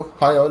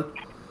Hi all,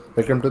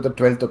 welcome to the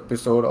 12th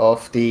episode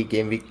of the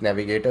Gameweek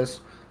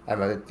Navigators.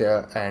 I'm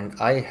Aditya and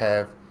I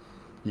have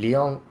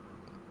Leon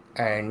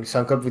and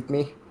Sankar with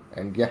me.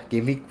 And yeah,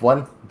 Gameweek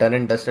 1 done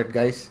and dusted,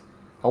 guys.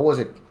 How was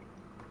it?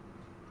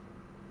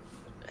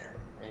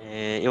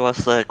 It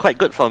was quite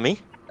good for me.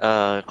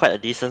 Quite a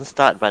decent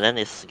start, but then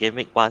it's game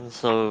week one,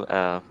 so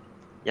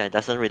yeah, it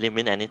doesn't really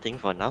mean anything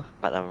for now.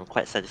 But I'm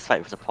quite satisfied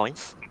with the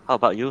points. How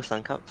about you,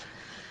 Sankap?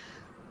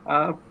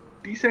 Uh,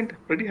 Decent.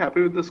 Pretty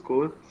happy with the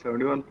score.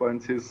 71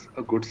 points is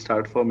a good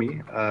start for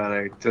me.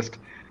 Right, just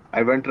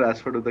I went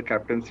transferred to the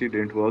captaincy,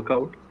 didn't work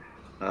out.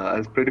 I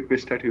was pretty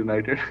pissed at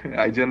United.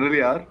 I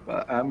generally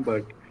am,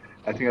 but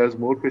I think I was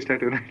more pissed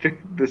at United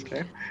this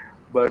time.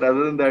 But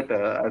other than that,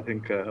 I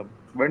think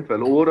went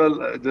well.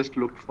 Overall, just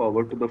looked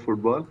forward to the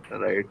football,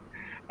 right?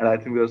 And I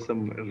think there are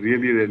some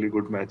really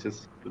good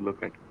matches to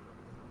look at.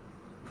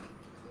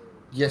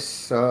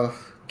 Yes,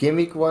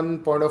 Gameweek 1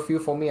 point of view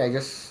for me,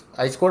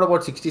 I scored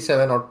about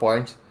 67 odd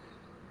points.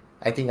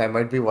 I think I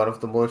might be one of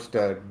the most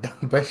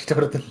best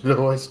or the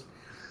lowest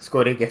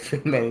scoring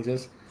FA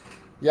managers.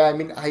 Yeah,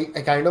 I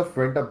kind of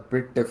went a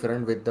bit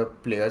different with the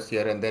players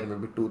here and there,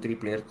 maybe two, three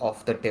players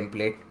off the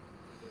template.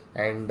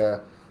 And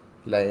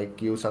like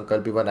you,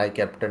 Sankalp, even I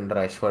captained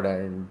Rashford,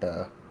 and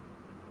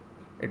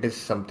it is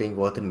something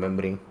worth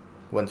remembering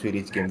once we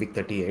reach game week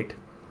 38.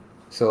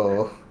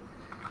 So,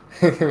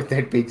 with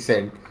that being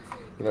said,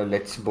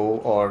 let's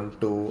move on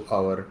to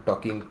our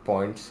talking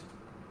points.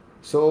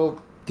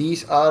 So,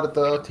 these are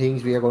the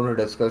things we are going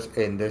to discuss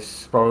in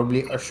this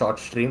probably a short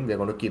stream. We are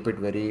going to keep it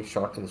very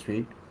short and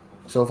sweet.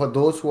 So, for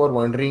those who are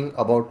wondering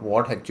about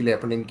what actually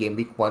happened in Game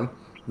Week 1,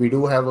 we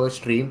do have a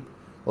stream,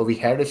 or we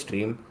had a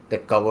stream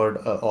that covered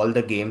all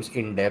the games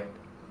in depth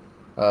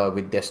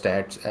with their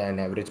stats and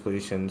average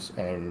positions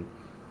and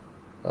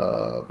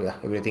yeah,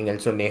 everything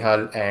else. So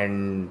Nehal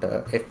and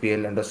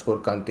FPL underscore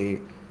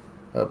Kanti,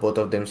 both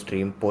of them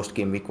stream post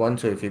game week 1.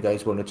 So if you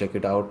guys want to check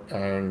it out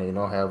and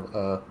have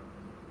uh,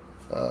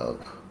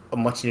 a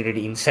much needed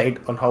insight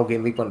on how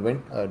game week 1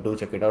 went, do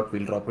check it out.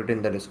 We'll drop it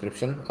in the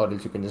description, or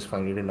else you can just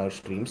find it in our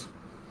streams.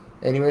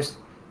 Anyways,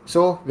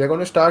 so we're going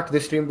to start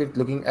this stream with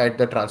looking at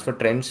the transfer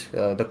trends,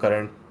 the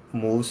current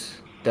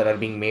moves that are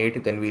being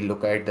made. Then we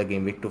look at the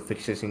game week 2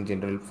 fixtures in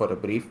general for a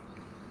brief.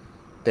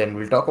 Then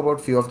we'll talk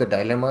about few of the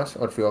dilemmas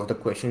or few of the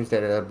questions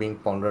that are being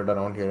pondered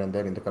around here and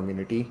there in the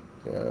community,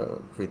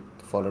 with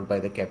followed by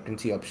the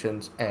captaincy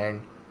options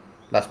and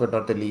last but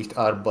not the least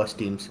our bus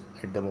teams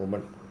at the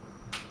moment.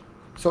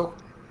 So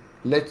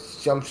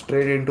let's jump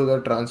straight into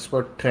the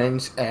transfer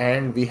trends,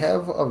 and we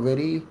have a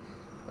very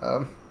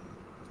um,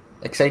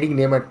 exciting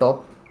name at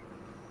top.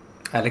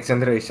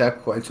 Alexander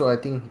Isak, who also I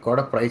think got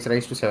a price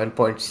rise to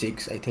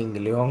 7.6. I think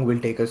Leong will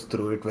take us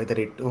through it whether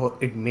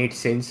it made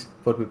sense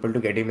for people to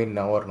get him in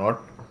now or not.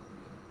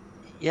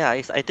 Yeah,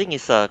 I think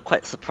it's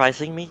quite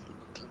surprising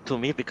to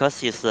me because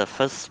he's the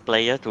first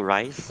player to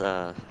rise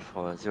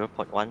for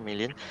 0.1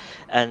 million,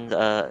 and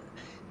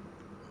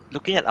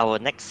looking at our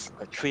next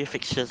three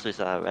fixtures, with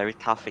very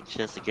tough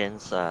fixtures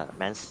against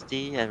Man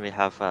City, and we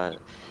have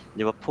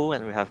Liverpool,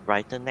 and we have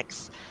Brighton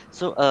next.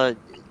 So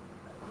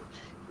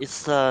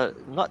it's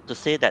not to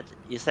say that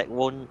Isak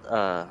won't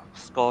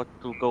score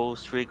two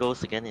goals, three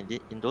goals again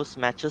in those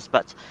matches,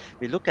 but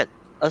we look at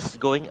us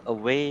going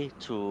away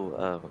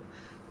to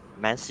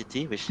Man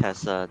City, which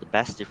has the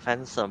best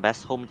defense,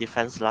 best home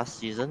defense last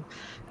season,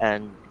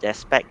 and they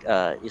expect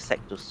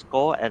Isak to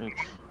score. And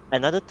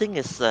another thing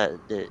is,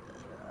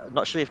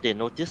 not sure if they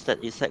noticed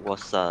that Isak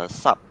was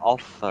sub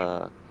off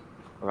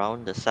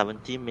around the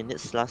 70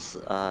 minutes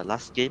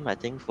last game, I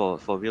think, for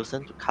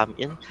Wilson to come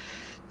in.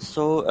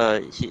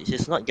 So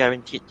he's not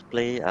guaranteed to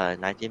play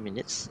 90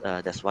 minutes.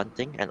 That's one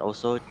thing, and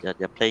also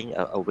they're playing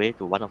away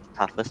to one of the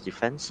toughest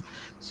defense.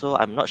 So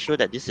I'm not sure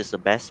that this is the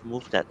best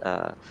move that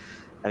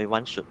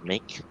everyone should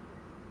make.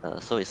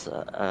 So it's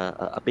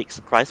a big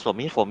surprise for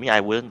me. For me, I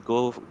wouldn't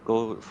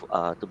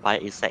to buy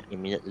Isak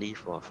immediately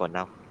for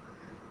now.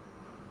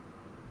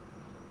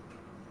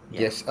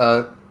 Yeah. Yes,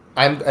 I'll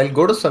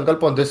go to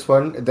Sankalp on this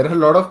one. There are a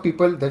lot of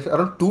people. There's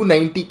around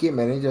 290k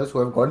managers who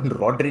have gotten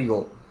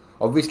Rodrigo.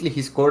 Obviously,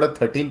 he scored a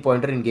 13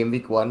 pointer in game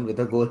week 1 with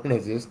a goal and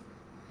assist.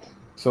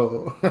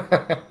 So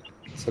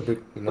it's a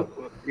bit,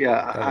 So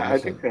yeah, I controversial.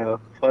 think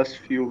first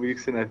few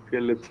weeks in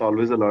FPL, it's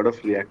always a lot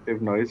of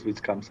reactive noise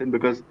which comes in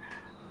because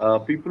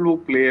people who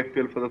play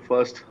FPL for the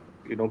first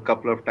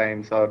couple of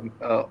times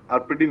are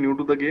pretty new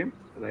to the game,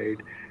 right?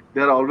 They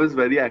are always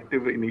very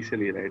active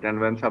initially, right? And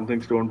when some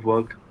things don't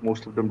work,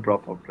 most of them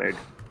drop out, right?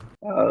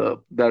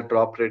 That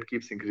drop rate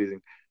keeps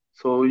increasing.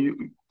 So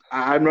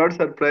I'm not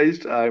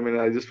surprised. I mean,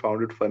 I just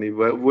found it funny.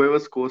 Whoever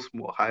scores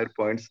higher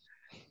points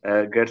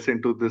gets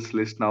into this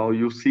list now.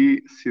 You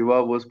see,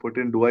 Siva was put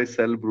in. Do I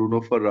sell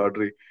Bruno for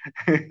Rodri?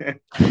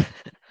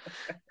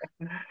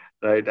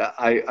 Right.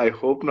 I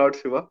hope not,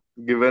 Siva.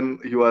 Given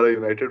you are a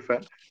United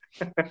fan,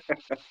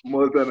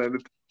 more than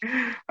anything,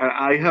 and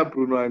I have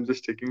Bruno. I'm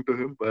just sticking to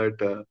him. But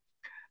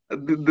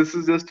this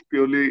is just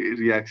purely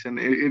reaction.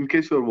 In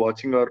case you're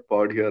watching our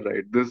pod here,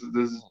 right? These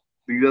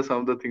are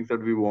some of the things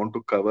that we want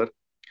to cover.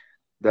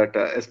 that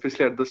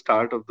especially at the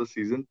start of the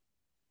season,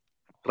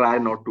 try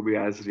not to be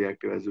as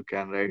reactive as you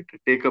can, right?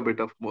 Take a bit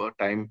of more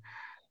time,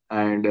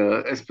 and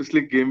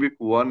especially game week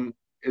one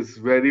is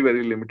very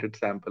very limited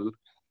sample.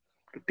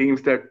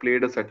 Teams that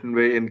played a certain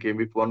way in game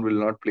week one will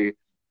not play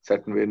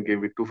certain way in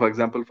game week two. For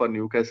example, for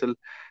Newcastle,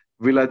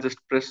 Villa just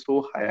pressed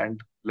so high and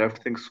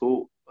left things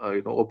so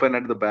open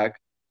at the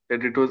back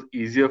that it was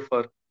easier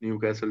for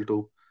Newcastle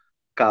to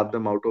carve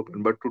them out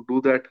open. But to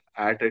do that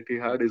at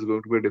Etihad is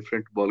going to be a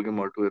different ballgame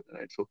altogether,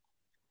 right? So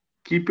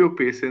keep your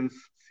patience,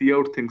 see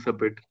out things a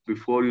bit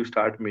before you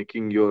start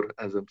making your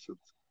assumptions.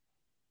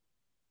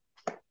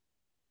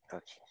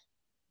 Okay.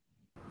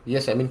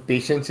 Yes, I mean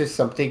patience is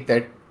something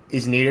that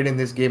is needed in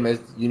this game,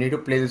 as you need to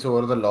play this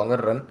over the longer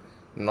run,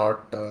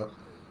 not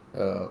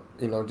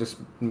just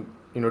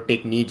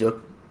take knee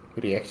jerk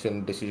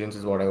reaction decisions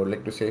is what I would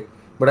like to say.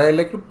 But I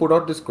like to put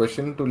out this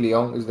question to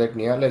Leon, is that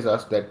Nihal has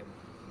asked that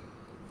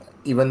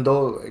even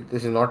though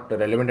this is not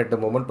relevant at the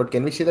moment, but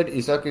can we see that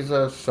Isaac is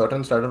a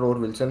certain starter over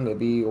Wilson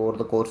maybe over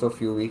the course of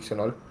few weeks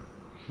and all?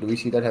 Do we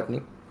see that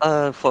happening?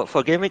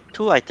 For game week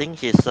two, I think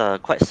he's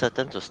quite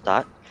certain to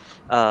start.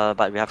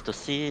 But we have to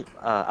see.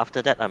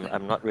 After that,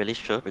 I'm not really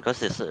sure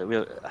because it's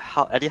will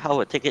how Eddie Howe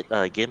will take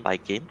it game by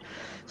game.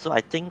 So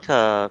I think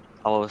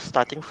our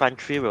starting front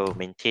three will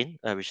maintain,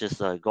 which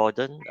is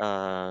Gordon,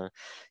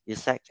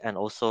 Isaac, and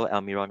also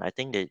Almiron. I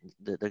think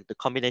the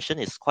combination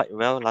is quite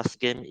well last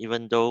game,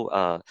 even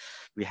though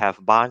we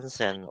have Barnes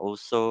and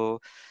also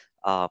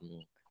um,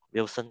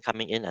 Wilson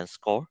coming in and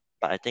score.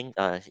 But I think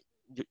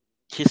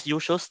his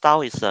usual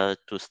style is to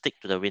stick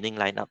to the winning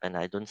lineup, and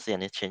I don't see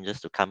any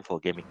changes to come for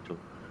Game Week 2.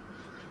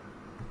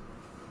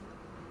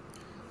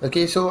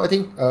 Okay, so I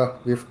think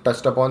we've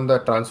touched upon the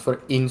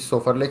transfer in so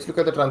far. Let's look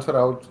at the transfer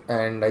out,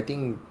 and I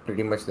think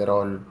pretty much they're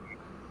all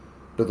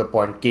to the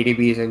point.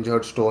 KDB is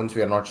injured. Stones,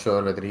 we are not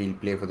sure whether he'll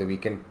play for the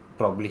weekend.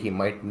 Probably he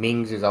might.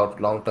 Mings is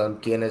out long term.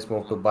 Kane has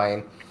moved to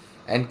Bayern.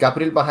 And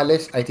Gabriel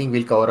Bajales, I think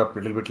we'll cover up a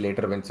little bit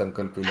later when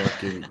Sankalp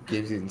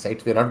gives his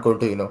insights. We're not going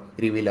to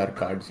reveal our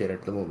cards here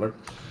at the moment.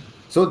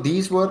 So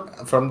these were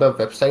from the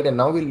website, and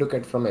now we'll look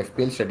at from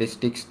FPL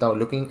statistics. Now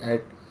looking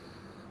at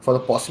for the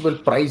possible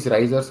price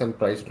risers and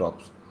price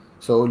drops.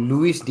 So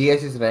Luis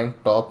Diaz is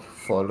ranked top,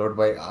 followed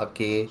by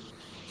Ake,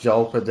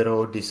 João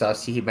Pedro,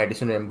 Disasi,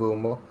 Madison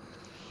Mbumo.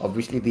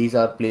 Obviously, these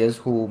are players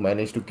who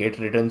managed to get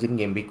returns in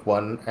game week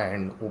one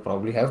and who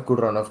probably have good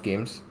run of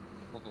games.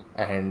 Mhm.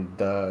 And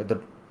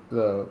the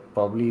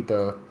probably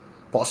the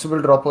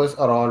possible droppers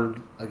are all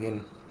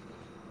again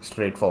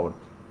straightforward.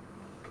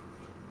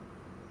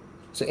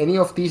 So any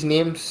of these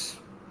names,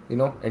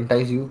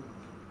 entice you,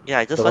 Yeah,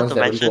 I just the want ones to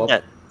that will go mention up.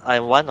 that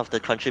I'm one of the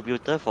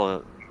contributor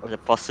for the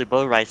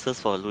possible rises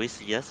for Luis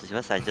Diaz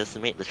because I just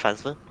made the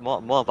transfer.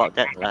 More about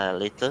that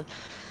later.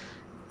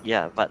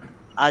 Yeah, but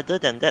other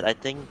than that, I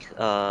think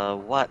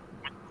what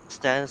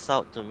stands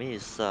out to me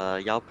is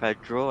Yao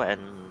Pedro and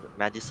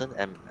Madison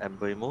and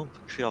Bremo.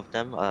 Three of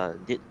them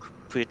did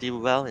pretty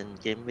well in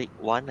game week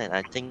one, and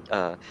I think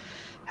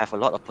have a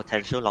lot of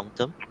potential long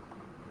term.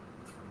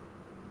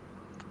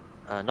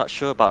 Not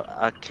sure about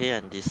Ake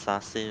and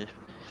Disasi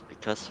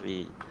because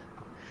we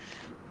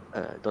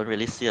don't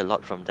really see a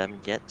lot from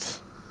them yet.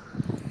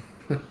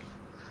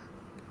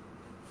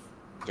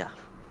 Yeah.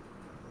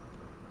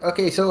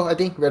 Okay, so I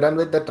think we're done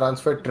with the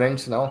transfer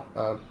trends now.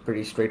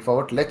 Pretty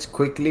straightforward. Let's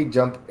quickly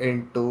jump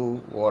into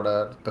what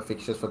are the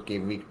fixtures for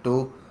game week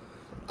 2.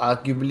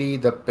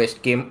 Arguably, the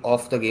best game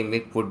of the game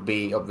week would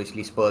be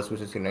obviously Spurs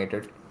versus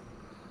United.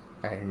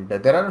 And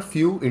there are a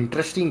few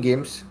interesting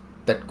games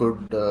that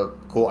could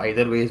go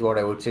either way, is what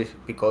I would say,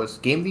 because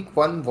game week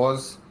 1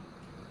 was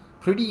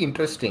pretty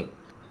interesting.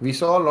 We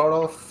saw a lot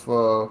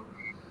of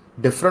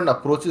different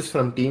approaches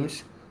from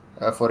teams.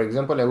 For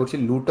example, I would say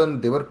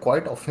Luton, they were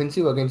quite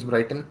offensive against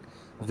Brighton.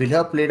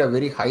 Villa played a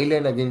very high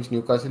line against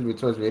Newcastle,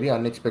 which was very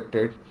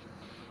unexpected.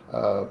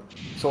 Uh,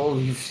 so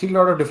we've seen a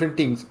lot of different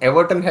teams.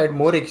 Everton had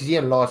more XG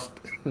and lost.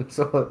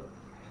 So,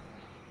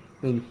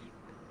 I mean,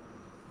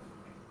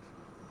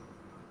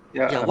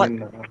 Yeah, Yeah. I What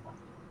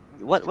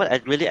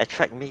mean, really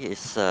attract me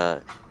is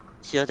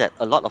here that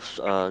a lot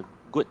of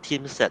good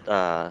teams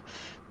that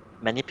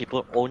many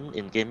people own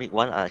in Game Week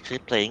 1 are actually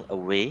playing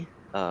away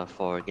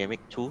for Game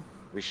Week 2,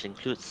 which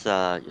includes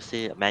you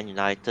see Man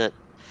United,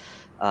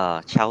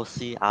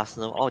 Chelsea,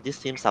 Arsenal. All these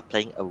teams are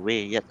playing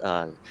away, yet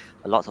a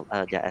lot of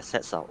their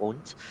assets are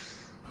owned.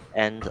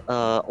 And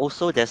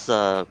also there's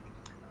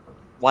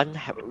one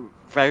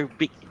very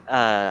big,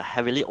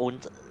 heavily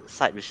owned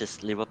side, which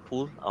is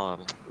Liverpool,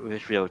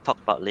 which we'll talk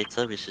about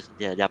later, which is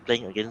they are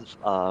playing against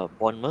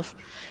Bournemouth,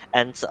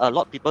 and a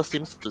lot of people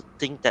seems to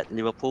think that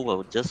Liverpool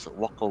will just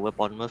walk over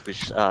Bournemouth,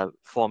 which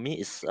for me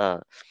is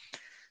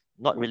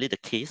not really the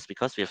case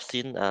because we have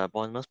seen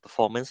Bournemouth's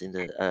performance in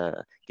the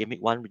game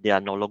week one. They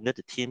are no longer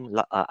the team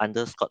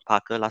under Scott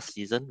Parker last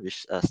season,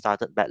 which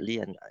started badly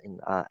and in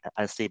an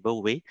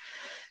unstable way.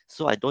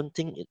 So I don't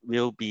think it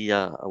will be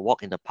a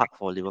walk in the park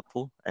for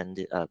Liverpool,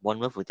 and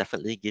Bournemouth will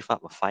definitely give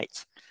up a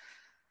fight.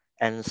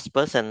 And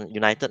Spurs and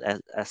United,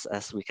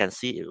 as we can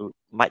see,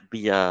 might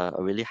be a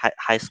really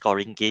high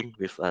scoring game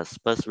with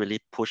Spurs really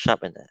push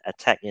up and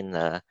attack in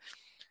uh,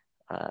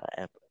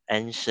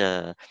 Ange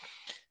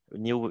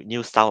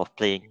new style of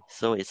playing.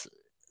 So it's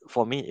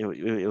for me it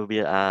will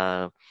be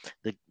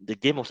the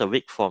game of the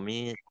week for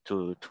me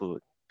to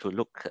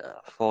look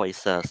for is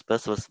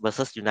Spurs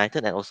versus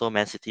United and also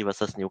Man City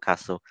versus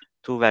Newcastle.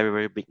 Two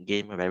very big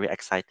game, a very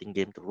exciting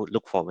game to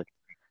look forward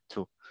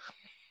to.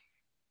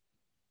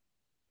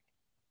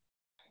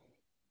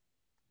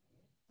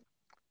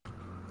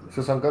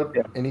 So Sankalp,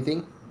 Yeah.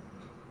 anything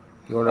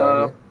you want to add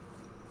Uh, here?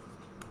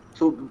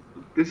 so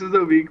this is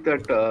the week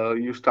that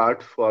you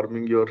start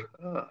forming your,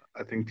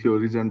 I think,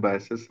 theories and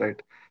biases,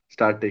 right?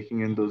 Start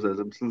taking in those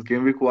assumptions.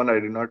 Game week one, I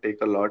did not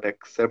take a lot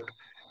except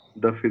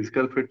the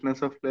physical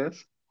fitness of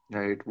players,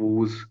 right?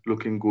 Who's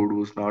looking good,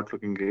 who's not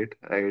looking great,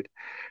 right?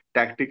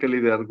 Tactically,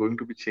 there are going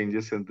to be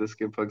changes in this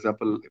game. For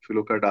example, if you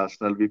look at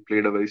Arsenal, we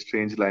played a very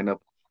strange lineup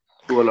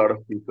to a lot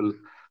of people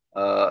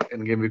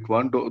in game week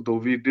one.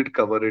 Though we did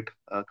cover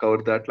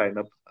that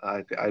lineup.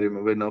 I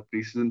remember in our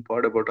preseason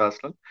pod about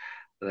Arsenal,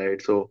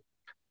 right? So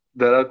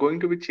there are going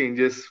to be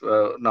changes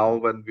now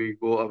when we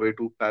go away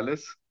to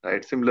Palace,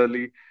 right?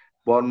 Similarly,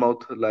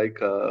 Bournemouth, like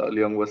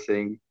Leong was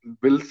saying,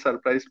 will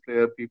surprise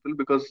player people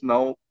because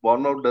now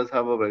Bournemouth does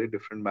have a very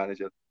different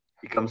manager.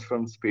 He comes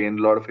from Spain,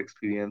 a lot of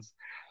experience,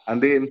 and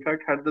they in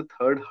fact had the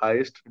third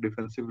highest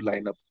defensive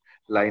line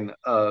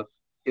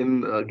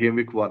in game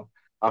week one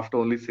after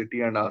only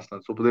City and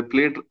Arsenal. So they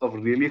played a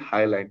really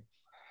high line.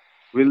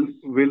 Will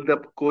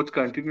the coach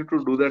continue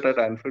to do that at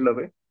Anfield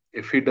away?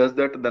 If he does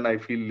that, then I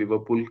feel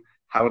Liverpool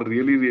have a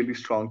really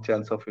strong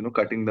chance of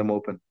cutting them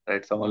open.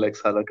 Right, someone like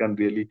Salah can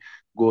really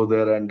go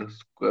there and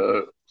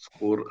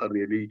score a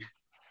really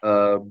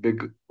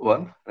big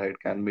one. Right,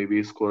 can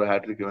maybe score a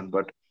hat trick even.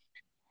 But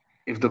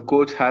if the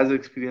coach has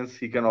experience,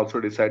 he can also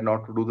decide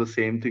not to do the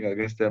same thing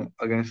against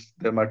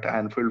them at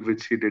Anfield,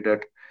 which he did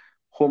at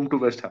home to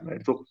West Ham.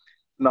 Right, so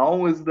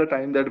now is the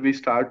time that we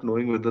start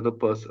knowing whether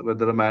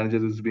the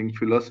manager is being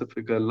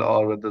philosophical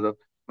or whether the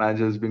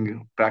manager is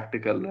being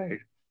practical. Right,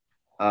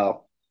 uh,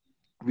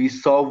 we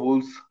saw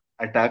Wolves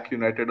attack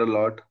United a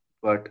lot,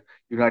 but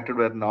United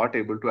were not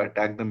able to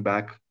attack them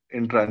back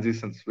in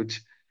transitions,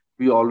 which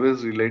we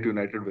always relate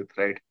United with,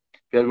 right?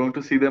 We are going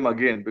to see them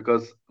again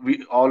because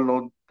we all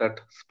know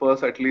that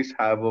Spurs at least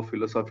have a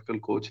philosophical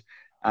coach.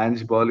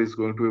 Ange Ball is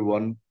going to be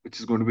one which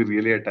is going to be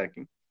really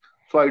attacking.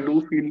 So I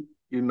do feel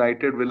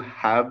United will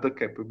have the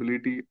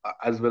capability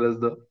as well as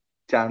the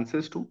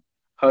chances to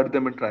hurt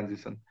them in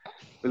transition.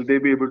 Will they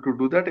be able to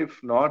do that?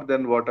 If not,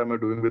 then what am I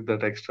doing with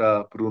that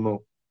extra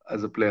Bruno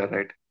as a player,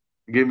 right?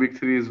 Game week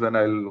three is when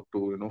I'll look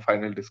to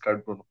final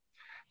discard Bruno.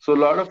 So a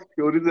lot of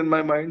theories in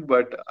my mind,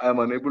 but I'm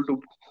unable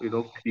to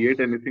create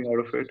anything out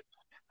of it.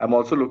 I'm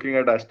also looking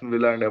at Aston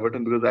Villa and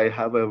Everton because I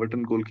have a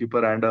Everton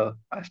goalkeeper and a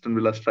Aston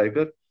Villa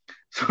striker.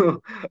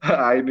 So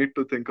I need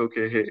to think,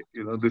 okay, hey,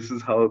 this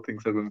is how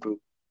things are going to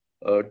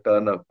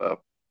turn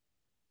up.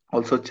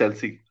 Also,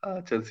 Chelsea.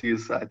 Chelsea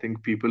is, I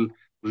think, people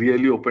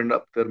really opened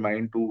up their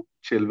mind to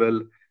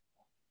Chilwell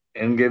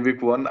in game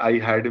week one. I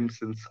had him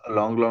since a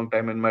long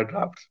time in my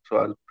drafts, so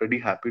I'm pretty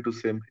happy to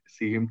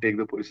see him take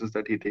the positions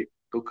that he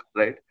took.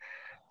 Right,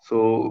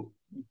 so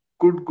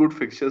good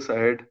fixtures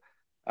ahead.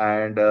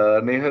 And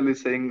Nehal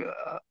is saying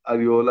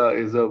Ariola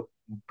is a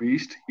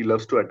beast. He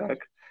loves to attack.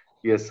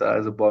 Yes,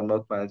 as a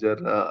Bournemouth manager,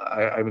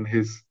 I mean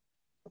his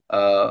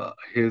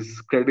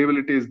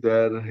credibility is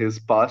there. His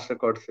past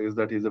record says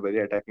that he's a very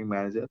attacking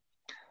manager.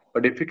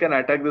 But if he can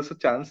attack, there's a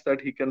chance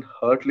that he can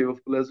hurt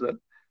Liverpool as well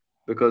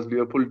because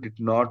Liverpool did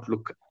not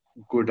look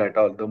good at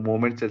all. The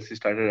moment Chelsea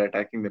started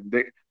attacking them,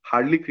 they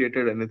hardly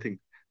created anything.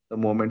 The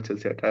moment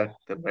Chelsea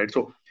attacked them, right?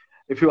 So,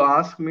 if you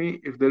ask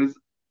me if there is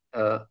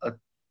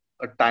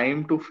a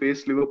time to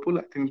face Liverpool,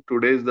 I think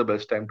today is the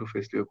best time to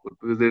face Liverpool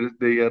because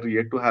they are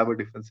yet to have a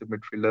defensive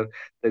midfielder.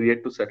 They're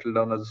yet to settle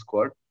down as a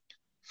squad.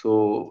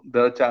 So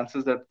there are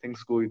chances that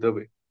things go either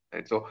way,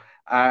 right? So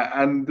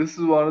and this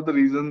is one of the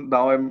reasons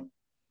now I'm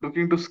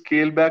looking to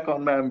scale back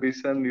on my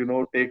ambition.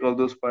 Take all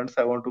those points.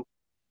 I want to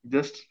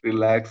just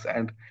relax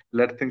and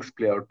let things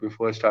play out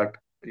before I start,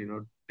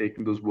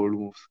 taking those bold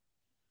moves.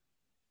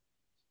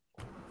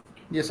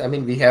 Yes, I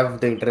mean we have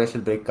the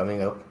international break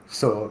coming up,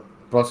 so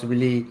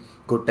possibly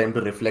good time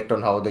to reflect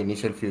on how the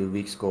initial few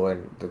weeks go,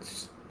 and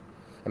that's,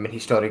 I mean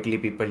historically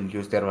people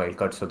use their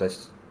wildcard, so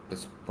that's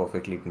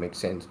perfectly makes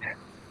sense.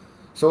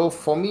 So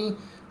for me,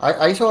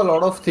 I saw a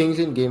lot of things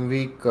in game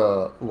week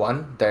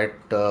one that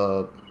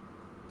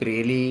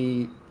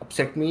really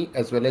upset me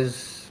as well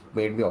as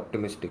made me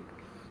optimistic.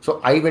 So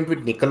I went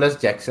with Nicholas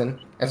Jackson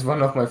as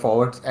one of my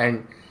forwards,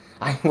 and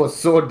I was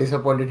so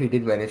disappointed he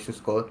didn't manage to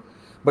score,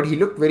 but he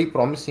looked very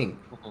promising.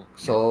 Yeah.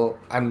 So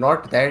I'm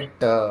not that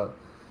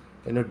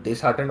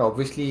disheartened.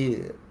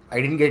 Obviously,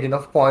 I didn't get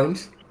enough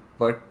points,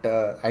 but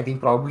I think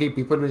probably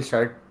people will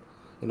start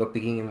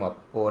picking him up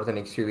over the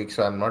next few weeks.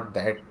 So I'm not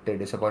that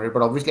disappointed.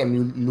 But obviously,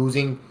 I'm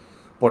losing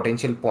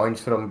potential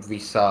points from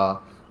Visa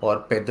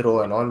or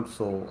Pedro and all.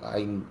 So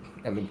I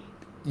mean,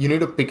 you need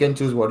to pick and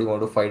choose what you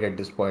want to fight at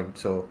this point.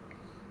 So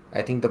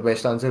I think the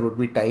best answer would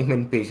be time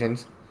and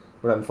patience.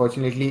 But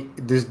unfortunately,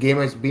 this game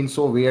has been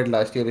so weird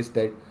last year is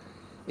that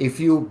if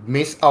you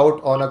miss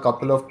out on a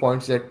couple of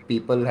points that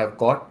people have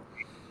got,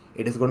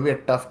 it is going to be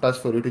a tough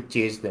task for you to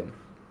chase them.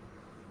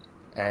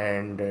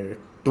 And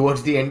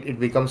towards the end, it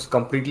becomes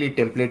completely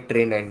template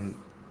train, and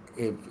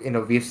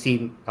we've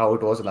seen how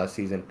it was last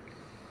season.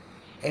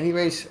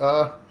 Anyways,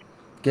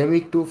 game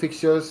week two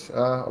fixtures.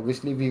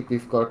 Obviously,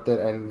 we've got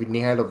there, and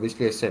Nihal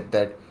obviously has said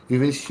that we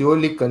will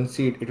surely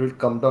concede. It will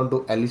come down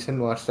to Allison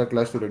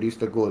masterclass to reduce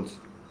the goals.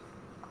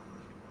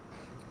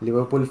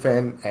 Liverpool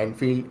fan,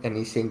 Anfield, and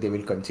he's saying they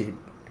will concede.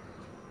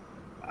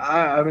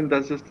 I mean,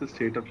 that's just the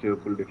state of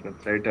Liverpool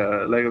defense, right?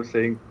 Like I was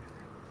saying,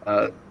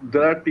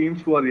 there are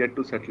teams who are yet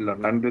to settle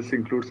down, and this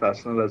includes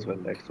Arsenal as well,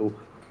 right? So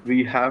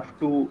we have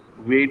to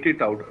wait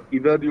it out.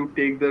 Either you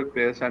take their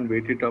players and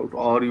wait it out,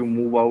 or you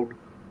move out,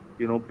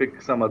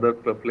 pick some other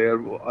player,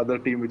 other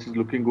team which is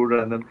looking good,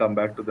 and then come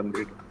back to them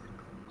later.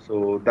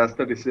 So that's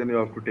the decision you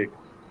have to take.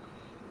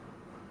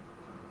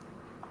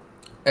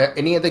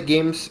 Any other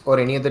games or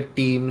any other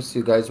teams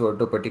you guys want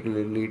to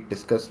particularly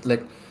discuss?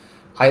 Like,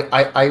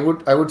 I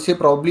would say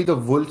probably the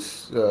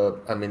Wolves.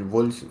 I mean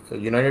Wolves,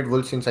 United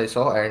Wolves since I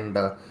saw, and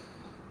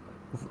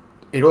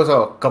it was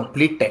a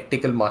complete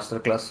tactical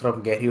masterclass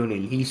from Gary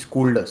O'Neill. He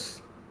schooled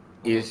us,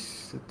 Mhm,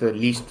 is the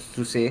least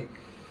to say.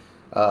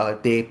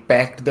 They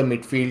packed the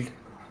midfield.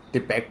 They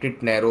packed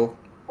it narrow.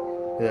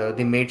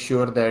 They made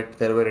sure that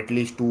there were at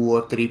least two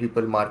or three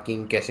people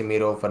marking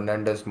Casemiro,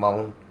 Fernandes,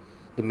 Mount.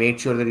 They made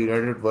sure that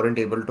United weren't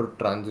able to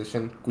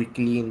transition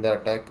quickly in the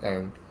attack,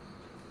 and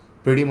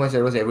pretty much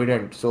that was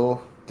evident.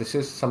 So this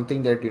is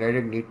something that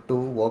United need to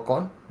work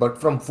on. But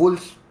from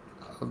Wolves,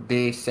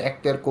 they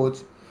sacked their coach.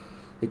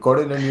 They got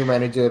in a new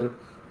manager.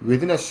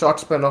 Within a short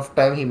span of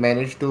time, he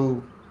managed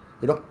to,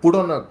 put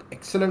on an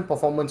excellent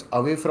performance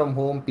away from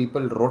home.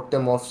 People wrote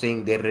them off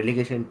saying their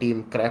relegation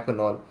team crap and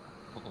all.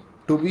 mhm.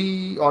 To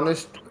be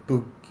honest,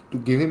 to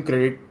give him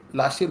credit,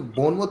 last year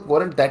Bournemouth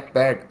weren't that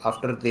bad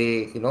after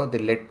they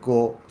let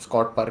go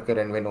Scott Parker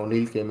and when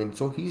O'Neill came in.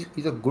 So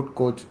he's a good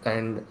coach,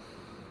 and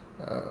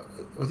uh,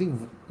 I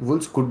think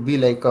Wolves could be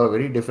like a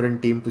very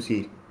different team to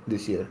see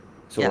this year.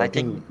 Yeah, So I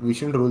think we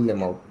shouldn't rule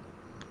them out.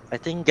 I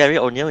think Gary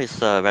O'Neill is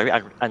very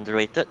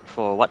underrated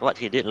for what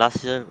he did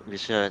last year,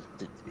 which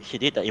he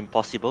did the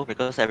impossible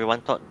because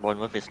everyone thought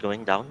Bournemouth is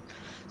going down.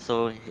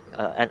 So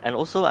and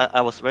also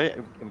I was very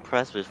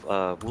impressed with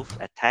Wolves'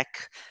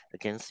 attack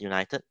against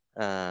United,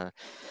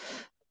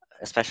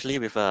 especially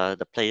with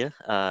the player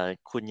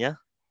Cunha.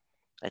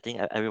 I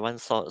think everyone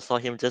saw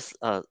him just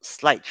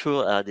slide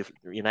through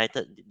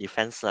United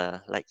defense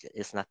like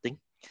it's nothing.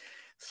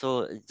 So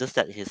it's just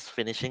that his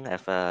finishing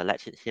have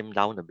let him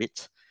down a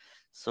bit.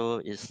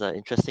 So it's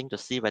interesting to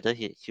see whether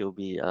he'll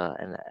be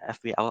an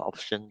FPL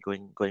option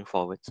going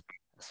forward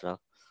as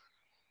well.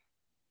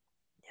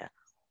 Yeah.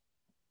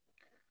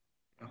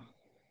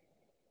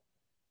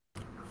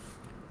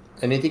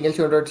 Anything else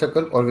you want to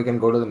circle, or we can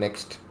go to the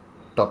next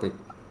topic?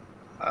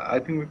 I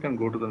think we can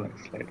go to the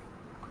next slide.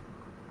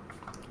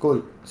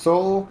 Cool.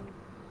 So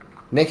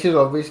next is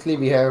obviously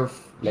we have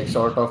like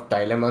sort of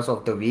dilemmas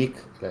of the week.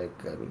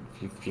 Like I mean,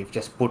 we've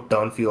just put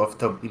down few of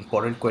the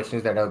important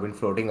questions that have been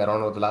floating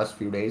around over the last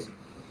few days.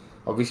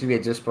 Obviously, we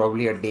are just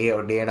probably a day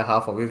or day and a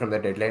half away from the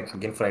deadline.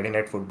 Again, Friday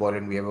night football,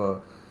 and we have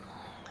a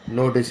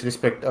no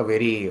disrespect, a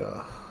very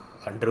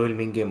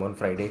underwhelming game on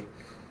Friday.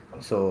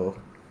 So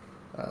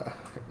uh,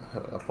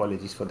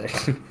 apologies for that.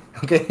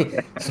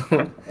 Okay,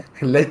 so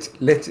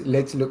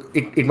let's look.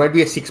 It might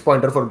be a 6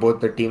 pointer for both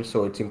the teams,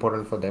 so it's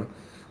important for them.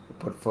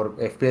 But for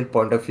FPL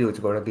point of view, it's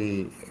going to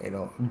be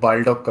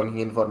Baldock coming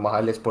in for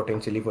Mahales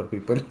potentially for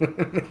people.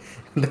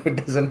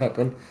 That doesn't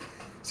happen.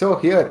 So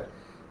here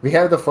we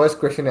have the first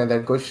question, and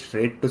that goes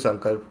straight to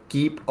Sankar.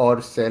 Keep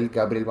or sell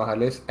Gabriel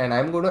Mahales? And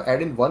I'm going to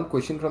add in one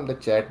question from the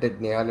chat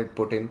that Nehal had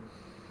put in.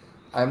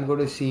 I'm going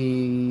to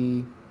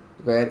see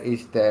where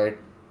is that.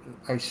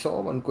 I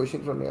saw one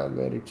question from Nehal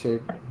where it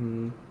said,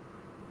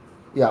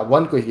 yeah,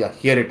 one question. Yeah,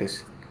 here it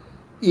is.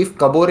 If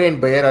Kabore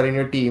and Bayer are in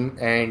your team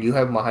and you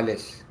have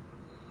Mahales,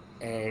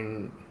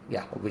 and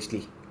yeah,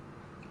 obviously,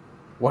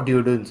 what do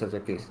you do in such a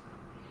case?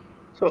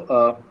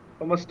 So,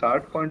 from a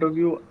start point of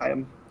view, I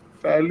am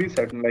fairly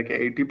certain, like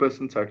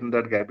 80% certain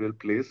that Gabriel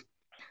plays.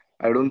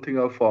 I don't think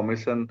our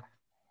formation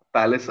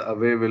Palace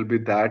away will be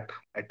that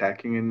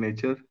attacking in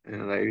nature,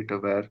 right?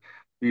 Where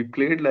we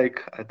played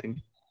like I think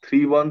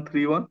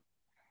 3-1-3-1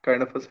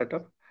 kind of a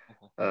setup,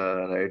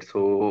 right?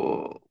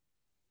 So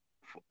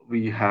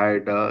we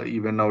had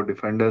even our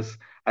defenders.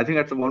 I think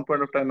at one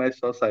point of time I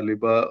saw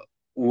Saliba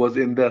who was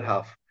in their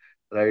half,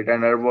 right?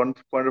 And at one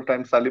point of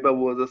time Saliba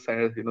was a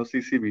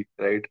CCB,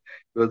 right?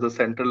 He was the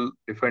central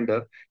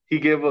defender. He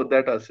gave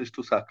that assist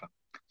to Saka.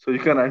 So you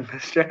can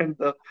understand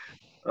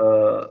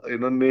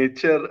the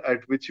nature at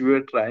which we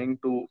are trying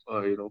to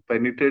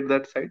penetrate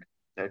that side,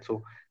 right?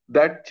 So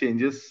that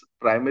changes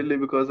primarily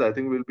because I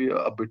think we'll be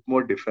a bit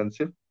more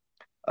defensive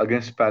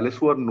against Palace,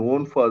 who are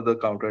known for the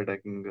counter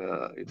attacking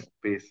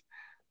pace.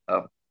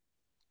 uh,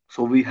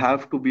 So we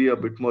have to be a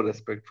bit more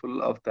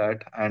respectful of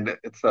that. And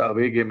it's a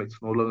away game;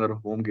 it's no longer a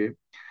home game,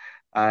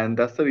 and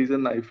that's the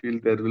reason I feel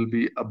there will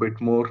be a bit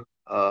more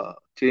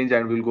change,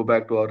 and we'll go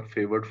back to our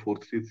favored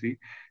 4-3-3.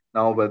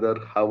 Now, whether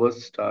Howard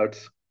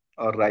starts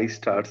or Rice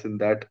starts in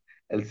that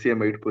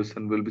LCM 8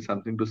 position will be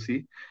something to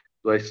see.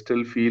 So I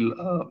still feel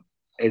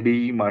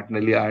Eddie,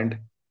 Martinelli, and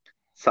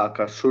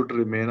Saka should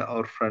remain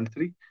our front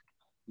three.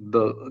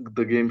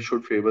 The game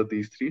should favor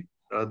these three.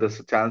 There's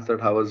a chance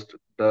that Howard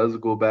does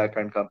go back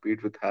and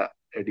compete with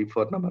Eddie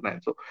for number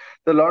nine. So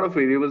there are a lot of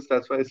variables.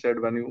 That's why I said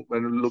when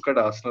you look at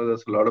Arsenal,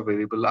 there's a lot of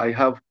variable. I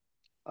have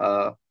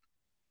uh,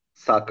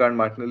 Saka and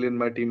Martinelli in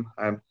my team.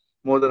 I'm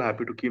more than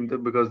happy to keep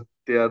them because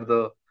they are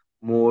the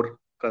more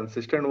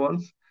consistent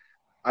ones.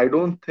 I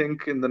don't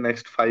think in the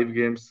next 5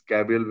 games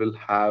Gabriel will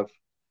have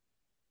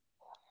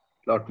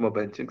a lot more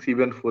benchings.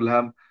 Even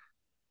Fulham,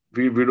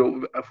 we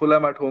don't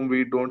Fulham at home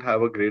we don't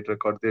have a great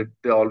record.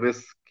 They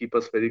always keep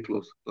us very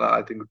close.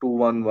 I think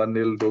 2-1,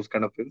 1-0, those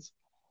kind of wins.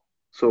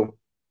 So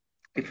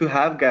if you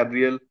have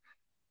Gabriel,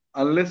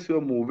 unless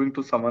you're moving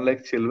to someone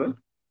like Chilwell,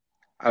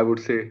 I would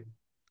say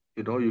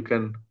you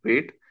can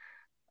wait.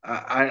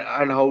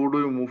 And how do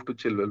you move to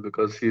Chilwell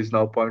because he's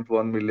now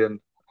 0.1 million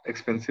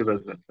expensive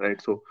as well,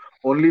 right? So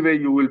only way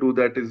you will do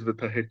that is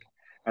with a hit,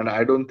 and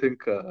I don't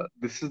think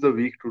this is the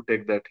week to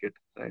take that hit,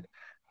 right?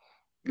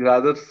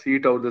 Rather see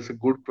it out. There's a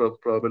good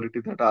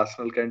probability that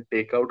Arsenal can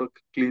take out a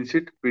clean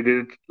sheet. We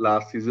did it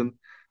last season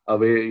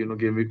away,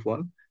 game week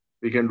 1.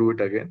 We can do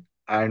it again.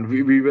 And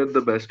we were the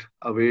best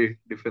away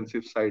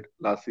defensive side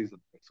last season.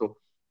 So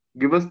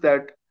give us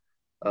that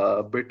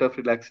bit of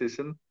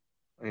relaxation,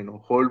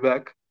 hold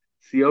back,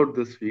 see out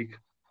this week.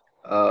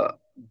 Uh,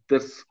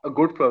 there's a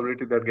good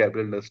probability that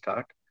Gabriel does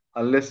start,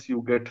 unless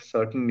you get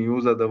certain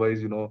news.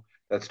 Otherwise,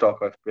 that stock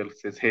FPL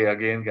says, hey,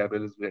 again,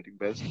 Gabriel is getting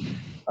best.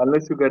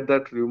 Unless you get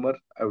that rumor,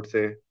 I would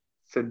say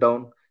sit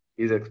down.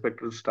 He's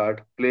expected to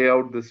start, play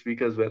out this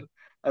week as well,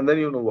 and then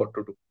you know what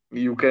to do.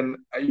 You can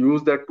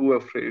use that true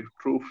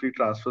free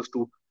transfers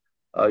to,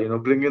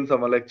 bring in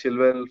someone like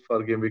Chilwell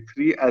for game week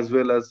 3, as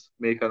well as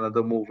make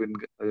another move in,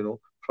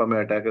 from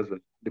your attack as well,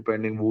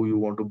 depending who you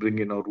want to bring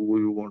in or who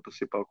you want to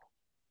ship out.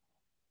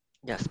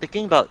 Yeah,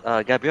 speaking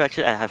about Gabriel,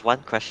 actually, I have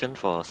one question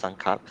for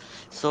Sankar.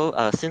 So,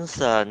 since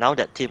now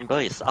that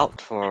Timber is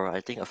out for I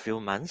think a few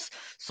months,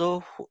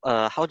 so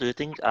how do you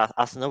think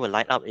Arsenal will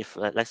line up if,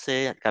 let's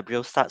say,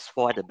 Gabriel starts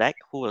four at the back?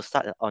 Who will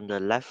start on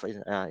the left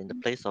in the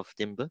place of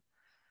Timber?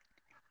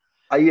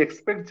 I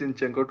expect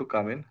Zinchenko to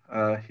come in.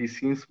 He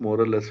seems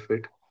more or less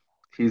fit.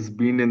 He's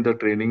been in the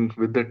training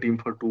with the team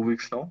for 2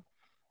 weeks now.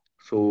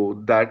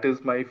 So that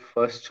is my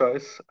first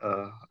choice,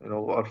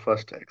 or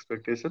first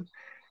expectation.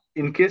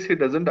 In case he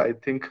doesn't, I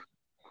think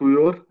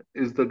Kuyor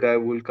is the guy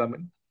who will come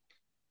in.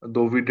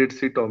 Though we did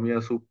see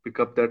Tomiyasu pick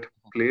up that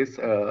place,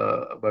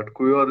 but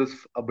Kuyor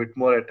is a bit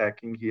more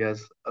attacking. He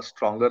has a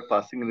stronger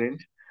passing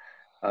range,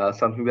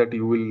 something that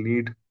you will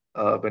need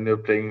when you're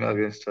playing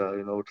against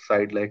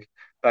side like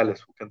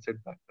Palace who can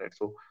sit back, right?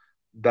 So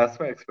that's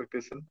my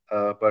expectation.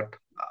 But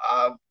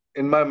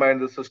in my mind,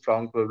 there's a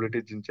strong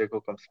probability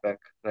Jincheko comes back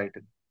right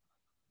in.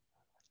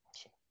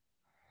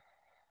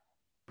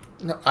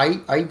 No,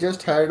 I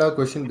just had a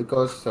question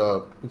because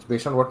it's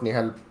based on what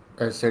Nehal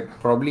has said.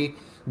 Probably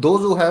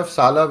those who have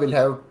Salah will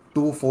have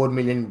two 4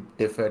 million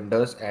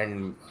defenders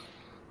and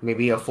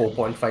maybe a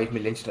 4.5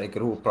 million striker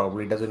who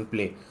probably doesn't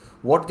play.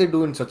 What they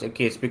do in such a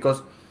case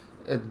because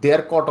they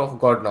are caught off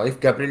guard now. If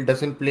Gabriel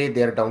doesn't play,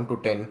 they are down to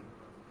 10.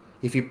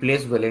 If he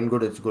plays well and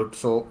good, it's good.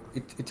 So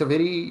it's a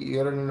very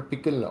you're in a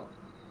pickle now.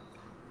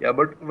 Yeah,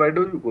 but why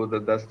do you go there?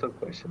 That's the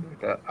question,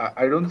 right?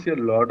 I don't see a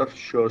lot of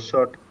sure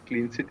shot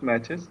clean sheet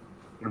matches.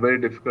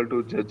 Very difficult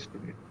to judge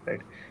today, right?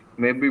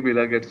 Maybe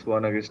Villa gets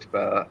one against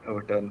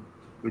Everton.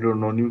 We don't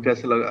know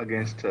Newcastle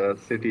against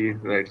City,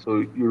 right?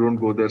 So you don't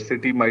go there.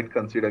 City might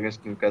concede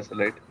against Newcastle,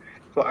 right?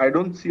 So I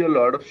don't see a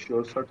lot of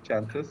sure shot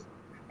chances,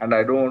 and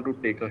I don't want to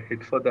take a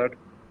hit for that.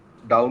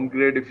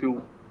 Downgrade if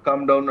you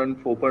come down on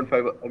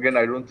 4.5 again.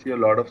 I don't see a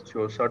lot of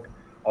sure shot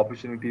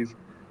opportunities,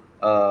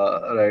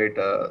 right.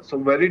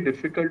 So very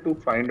difficult to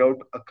find out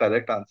a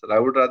correct answer. I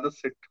would rather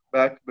sit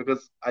back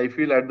because I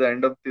feel at the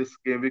end of this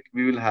game week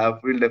we'll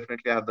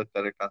definitely have the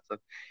correct answer,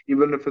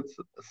 even if it's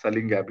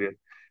selling Gabriel.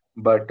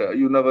 But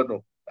you never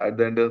know. At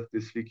the end of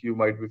this week, you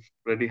might be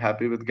pretty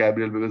happy with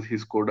Gabriel because he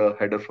scored a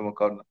header from a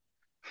corner.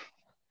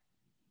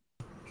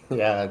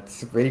 Yeah,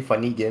 it's a very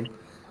funny game.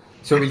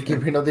 So we'll keep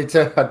it's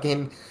a,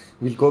 again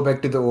we'll go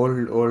back to the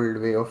old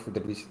way of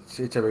that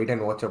it's a wait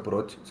and watch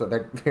approach. So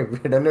that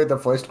we're done with the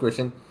first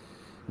question.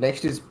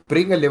 Next is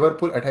bring a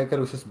Liverpool attacker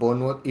versus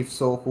Bournemouth. If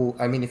so, who?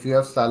 I mean, if you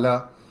have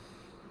Salah,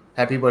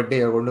 happy birthday.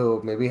 You're going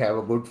to maybe have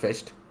a good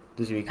fest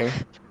this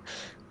weekend.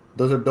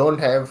 Those who don't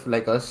have,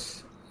 like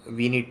us,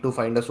 we need to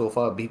find a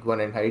sofa, a big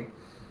one, and hide.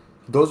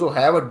 Those who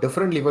have a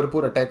different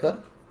Liverpool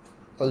attacker,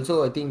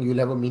 also I think you'll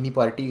have a mini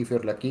party if you're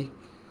lucky.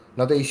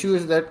 Now the issue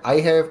is that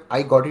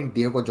I got in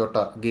Diego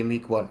Jota game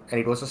week 1 and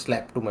it was a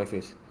slap to my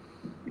face.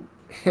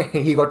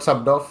 He got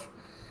subbed off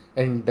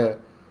and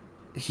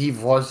he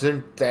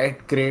wasn't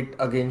that great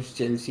against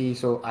Chelsea.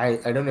 So I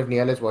don't know if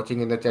Niall is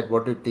watching in the chat.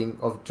 What do you think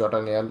of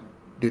Jota, Niall?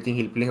 Do you think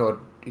he'll play or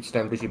it's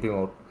time to ship him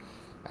out?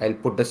 I'll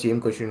put the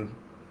same question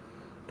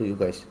to you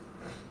guys.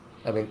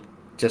 I mean,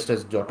 just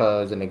as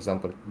Jota as an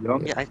example.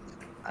 Young, Yeah. Yeah,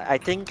 I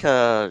think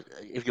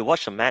if you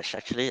watch the match,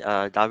 actually,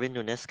 Darwin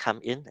Núñez come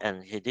in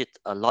and he did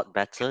a lot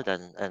better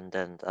than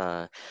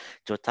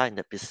Jota in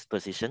the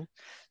position.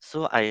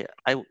 So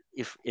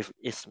if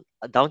it's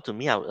down to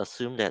me, I would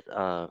assume that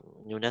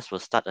Núñez will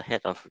start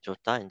ahead of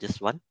Jota in this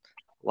one,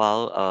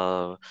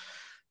 while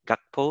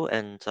Gakpo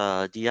and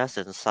Diaz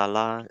and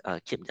Salah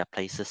keep their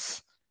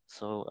places.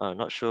 So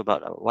not sure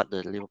about what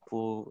the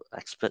Liverpool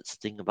experts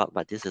think about,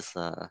 but this is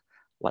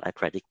what I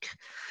predict.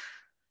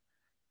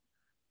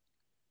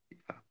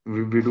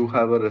 we do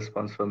have a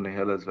response from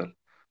Nehal as well,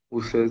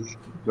 who says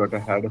Jota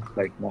had a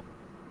slight knock,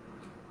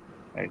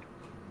 right?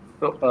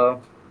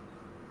 So,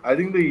 I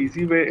think the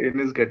easy way in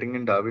is getting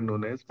in Darwin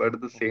Nunes, but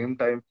at the same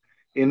time,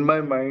 in my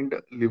mind,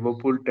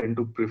 Liverpool tend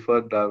to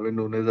prefer Darwin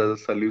Nunes as a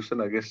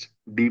solution against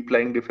deep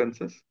lying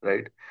defenses,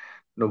 right?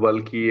 No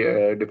bulky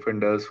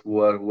defenders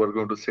who are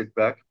going to sit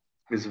back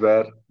is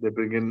where they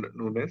bring in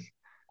Nunes.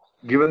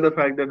 Given the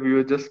fact that we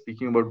were just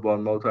speaking about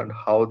Bournemouth and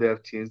how they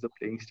have changed the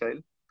playing style,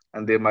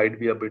 and they might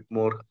be a bit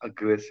more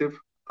aggressive,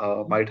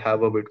 might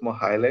have a bit more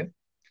high line.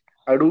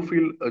 I do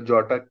feel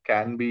Jota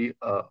can be,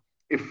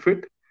 if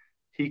fit,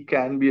 he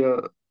can be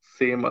a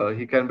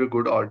he can be a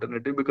good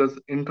alternative because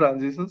in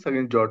transitions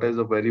again Jota is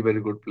a very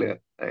good player,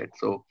 right?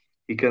 So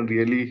he can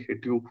really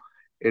hit you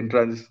in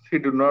transitions. He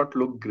did not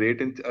look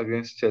great in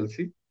against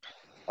Chelsea,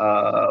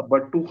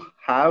 but to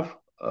have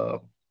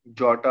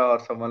Jota or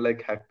someone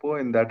like Hakpo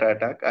in that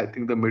attack, I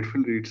think the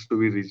midfield needs to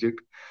be rigid.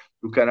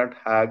 You cannot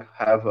have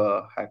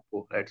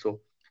Hakpo, right?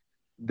 So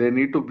they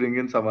need to bring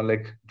in someone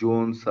like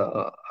Jones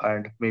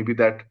and maybe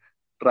that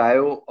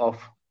trio of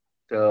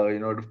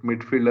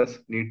midfielders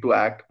need to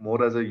act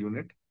more as a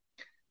unit,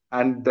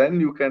 and then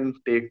you can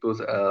take those.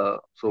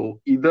 So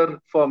either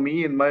for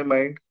me, in my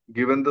mind,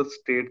 given the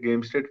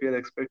game state we are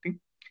expecting,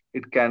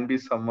 it can be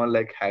someone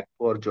like Hakpo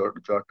or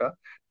Jota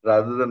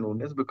rather than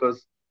Nunes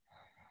because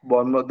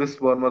Bournemouth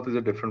is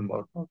a different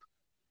Bournemouth.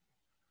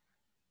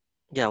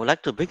 Yeah, I would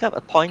like to bring up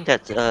a point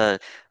that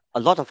a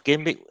lot of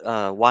Game Week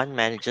one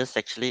managers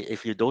actually,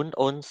 if you don't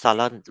own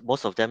Salah,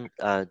 most of them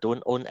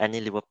don't own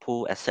any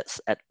Liverpool assets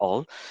at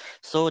all.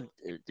 So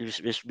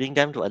which bring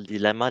them to a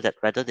dilemma that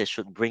whether they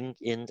should bring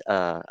in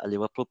a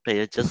Liverpool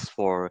player just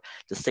for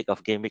the sake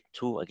of Game Week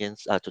two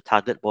against to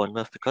target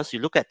Bournemouth. Because you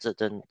look at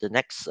the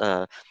next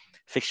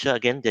fixture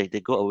again, they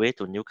go away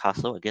to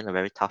Newcastle again, a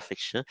very tough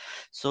fixture.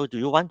 So do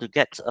you want to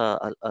get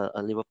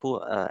a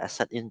Liverpool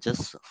asset in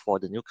just for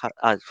the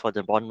for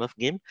the Bournemouth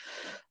game?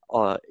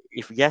 Or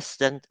if yes,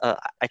 then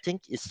I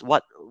think it's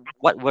what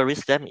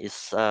worries them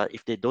is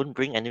if they don't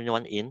bring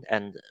anyone in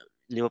and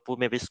Liverpool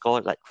maybe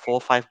score like 4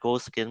 or 5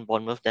 goals against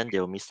Bournemouth, then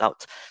they'll miss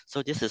out.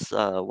 So this is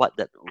what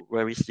that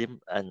worries them,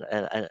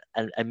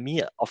 and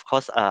me, of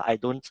course, I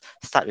don't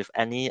start with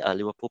any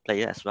Liverpool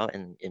player as well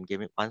in game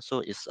week one.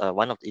 So it's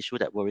one of the issue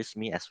that worries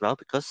me as well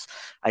because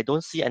I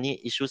don't see any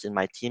issues in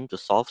my team to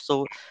solve.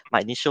 So my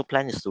initial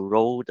plan is to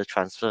roll the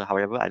transfer.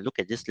 However, I look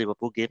at this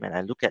Liverpool game and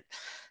I look at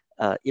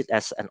it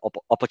as an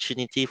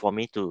opportunity for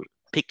me to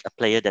pick a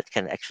player that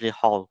can actually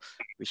haul,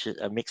 which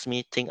makes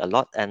me think a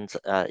lot. And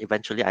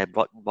eventually, I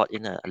brought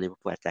in a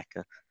Liverpool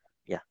attacker.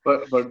 Yeah.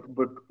 But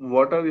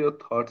what are your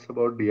thoughts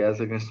about Diaz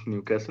against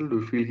Newcastle? Do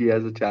you feel he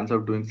has a chance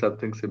of doing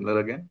something similar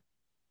again?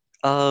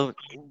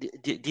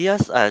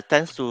 Diaz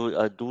tends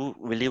to do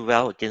really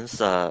well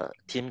against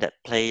team that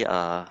play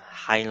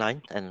high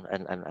line and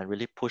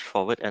really push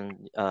forward.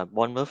 And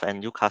Bournemouth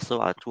and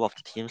Newcastle are two of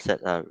the teams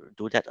that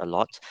do that a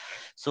lot.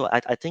 So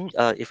I think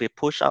if we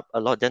push up a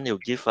lot, then it'll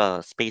give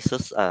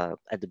spaces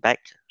at the back.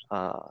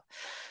 I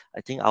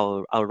think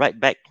our right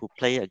back who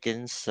play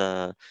against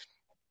Diaz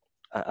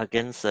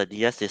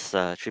is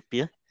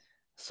Trippier.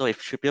 So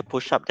if Trippier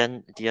push up,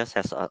 then Diaz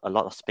has a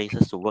lot of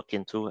spaces to work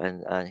into,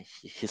 and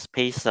his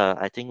pace,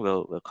 I think,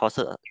 will cause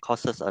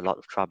us a lot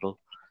of trouble.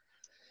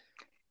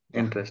 Yeah.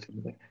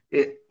 Interesting.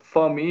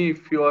 For me,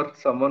 if you are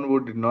someone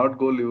who did not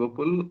go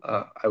Liverpool,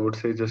 I would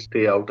say just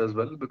stay out as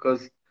well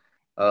because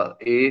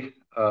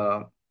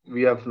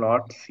we have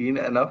not seen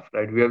enough,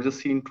 right? We have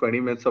just seen 20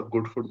 minutes of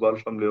good football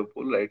from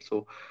Liverpool, right?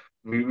 So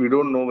we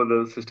don't know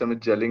whether the system is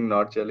gelling,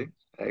 not gelling,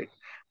 right?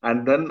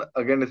 And then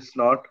again, it's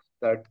not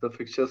that the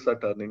fixtures are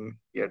turning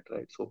yet,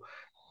 right? So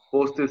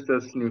post this,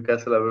 there's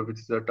Newcastle away, which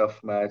is a tough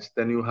match.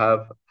 Then you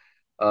have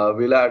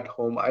Villa at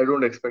home. I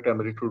don't expect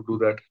Emery to do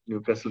that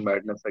Newcastle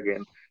madness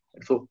again.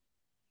 So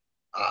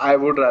I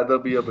would rather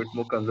be a bit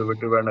more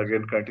conservative and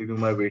again continue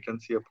my wait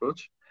and see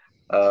approach.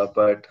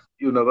 But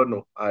you never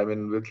know. I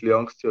mean, with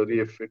Leong's theory,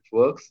 if it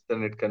works,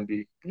 then it can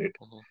be great.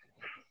 Mhm.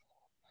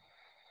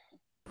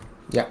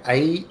 Yeah,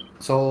 I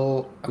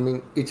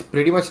mean it's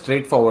pretty much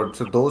straightforward.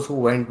 So those who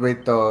went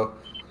with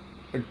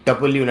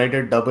double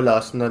United, double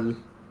Arsenal,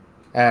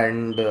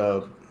 and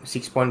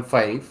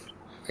 6.5,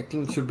 I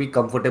think should be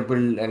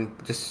comfortable and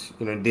just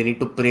they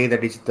need to pray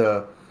that it's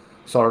the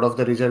sort of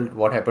the result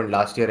what happened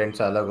last year, and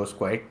Salah goes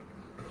quiet.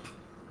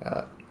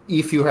 Uh,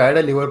 if you had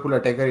a Liverpool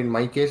attacker, in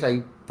my case,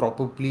 I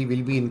probably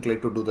will be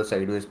inclined to do the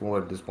sideways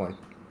move at this point,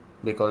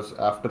 because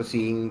after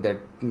seeing that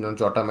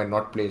Jota might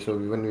not play, so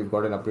even we've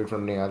got an update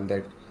from Neal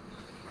that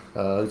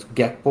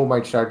Gakpo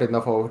might start in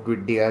the forward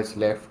with Diaz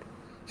left.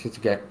 Since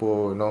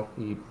Gakpo,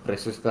 he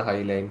presses the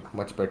high line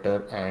much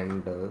better,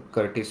 and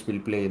Curtis will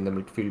play in the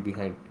midfield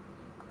behind,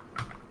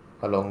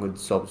 along with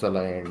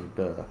Sobzala and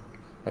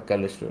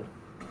McAllister.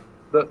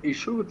 The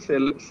issue with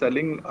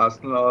selling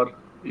Arsenal or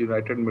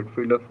United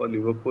midfielder for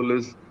Liverpool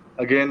is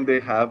again they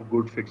have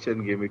good fixture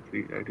in game week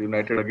 3. Right?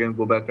 United again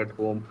go back at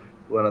home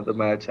to another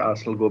match.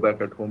 Arsenal go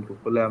back at home to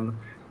Fulham.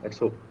 And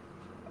so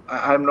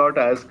I'm not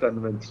as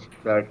convinced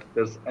that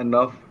there's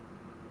enough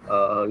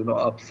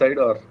upside,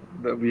 or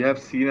we have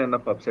seen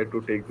enough upside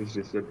to take this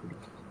decision today.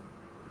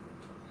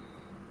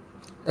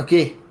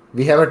 Okay,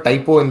 we have a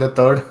typo in the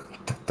third.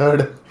 The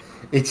third,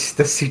 it's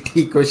the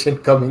city question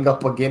coming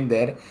up again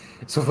there.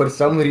 So for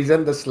some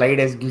reason the slide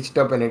has glitched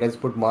up and it has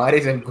put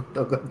Mahrez and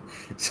Gundogan.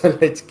 So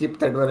let's skip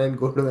that one and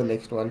go to the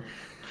next one.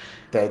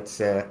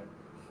 That's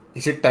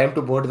is it time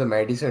to board the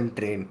Madison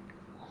train?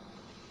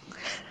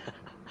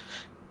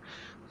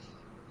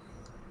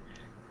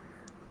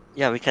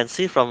 Yeah, we can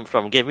see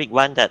from Game Week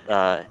 1 that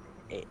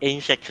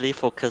Ainge actually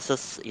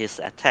focuses his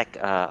attack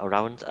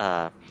around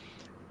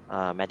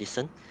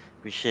Madison,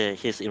 which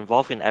he's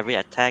involved in every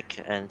attack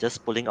and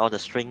just pulling all the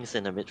strings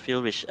in the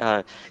midfield, which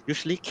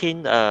usually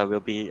Kane will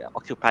be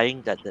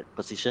occupying that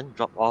position,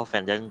 drop off,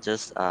 and then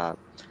just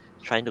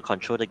trying to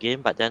control the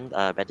game. But then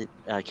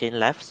Kane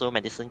left, so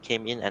Madison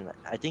came in, and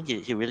I think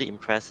he really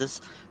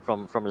impresses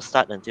from the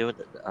start until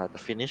the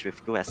finish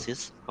with 2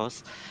 assists, of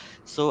course.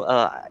 So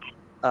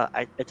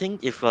I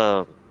think if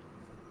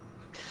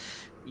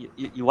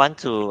you want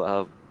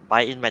to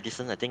buy in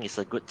Madison, I think it's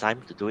a good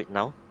time to do it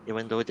now,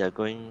 even though they're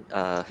going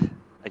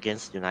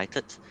against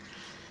United.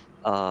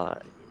 Uh,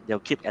 they'll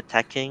keep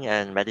attacking,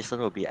 and Madison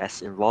will be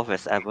as involved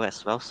as ever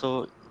as well.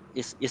 So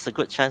it's a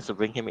good chance to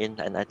bring him in,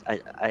 and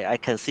I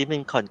can see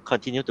him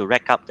continue to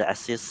rack up the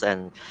assists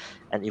and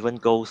even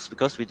goals,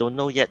 because we don't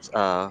know yet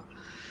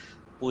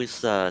who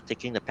is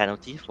taking the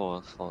penalty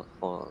for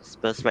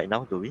Spurs right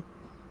now, do we?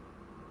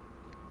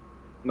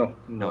 No,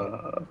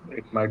 No.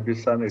 it might be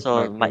Sun, it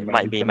So might be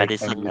might be Madison, it might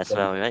Madison be as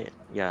well, Saliba. right?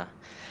 Yeah.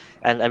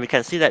 And we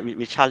can see that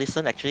with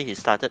Charlison, actually he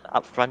started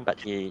up front, but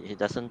he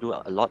doesn't do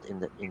a lot in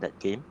that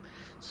game.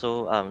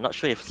 So I'm not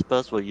sure if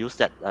Spurs will use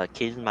that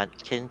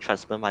Kane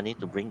transfer money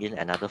to bring in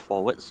another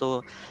forward.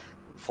 So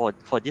for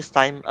this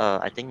time,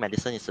 I think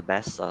Madison is the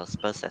best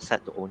Spurs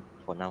asset to own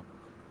for now.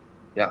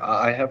 Yeah,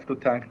 I have to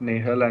thank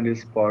Nehal and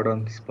his pod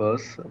on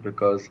Spurs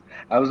because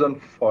I was on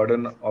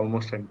Fodden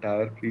almost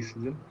entire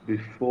preseason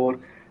before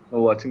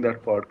watching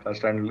that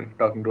podcast and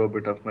talking to a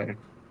bit of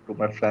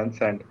my friends,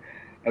 and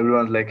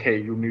everyone's like,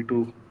 "Hey, you need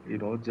to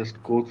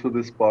just go through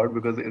this pod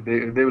because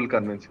they will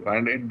convince you,"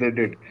 and they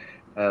did.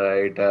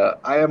 Right.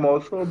 I am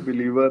also a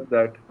believer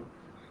that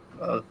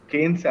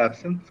Kane's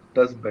absence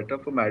does better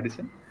for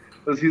Madison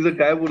because he's a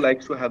guy who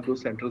likes to have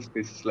those central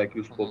spaces, like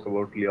you spoke Mhm.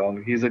 about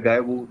Leong. He's a guy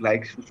who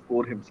likes to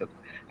score himself.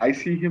 I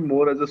see him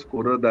more as a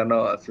scorer than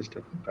a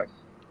assister, in fact.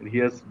 And he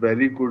has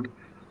very good,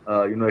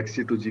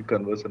 XG to G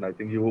conversion. I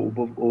think he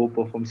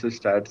overperforms his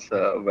stats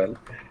well,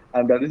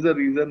 and that is the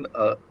reason.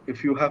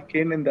 If you have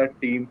Kane in that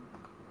team,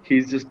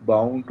 he's just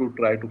bound to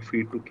try to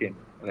feed to Kane,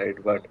 right?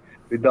 But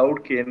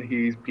without Kane,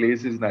 he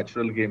plays his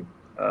natural game.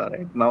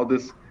 Right now,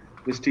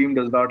 this team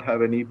does not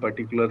have any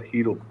particular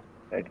hero,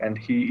 right? And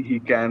he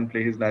can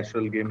play his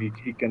natural game.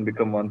 He can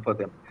become one for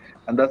them,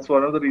 and that's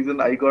one of the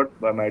reason I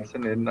got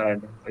Madison in,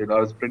 and I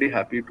was pretty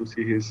happy to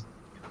see his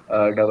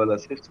double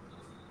assist.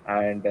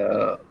 And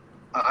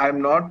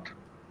I'm not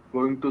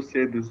going to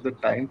say this is the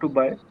time to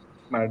buy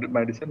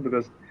Madison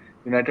because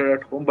United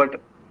at home,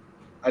 but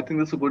I think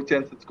there's a good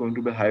chance it's going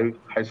to be a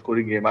high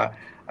scoring game.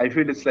 I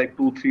feel it's like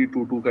 2-3,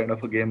 2-2 kind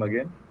of a game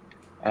again.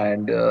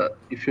 And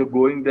if you're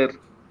going there,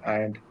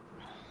 and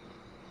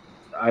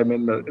I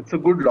mean, it's a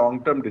good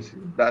long-term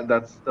decision.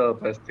 That's the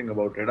best thing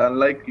about it.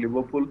 Unlike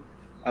Liverpool,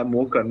 I'm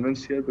more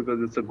convinced here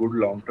because it's a good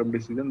long-term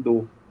decision.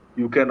 Though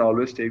you can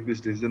always take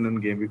this decision in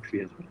game week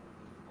 3 as well.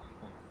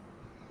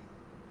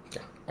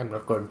 Yeah, I'm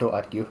not going to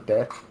argue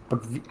there.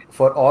 But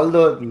for all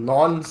the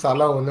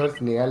non-Salah owners,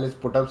 Nehal has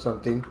put up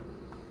something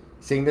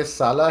saying that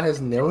Salah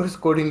has never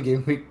scored in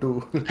game week 2.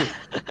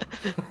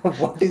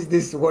 What is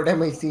this? What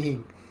am I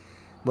seeing?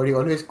 But he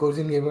always scores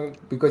in game week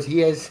because he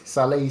has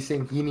Salah. He's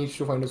saying he needs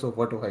to find a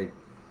sofa to hide.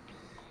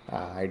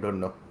 I don't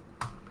know.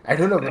 I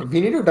don't know. We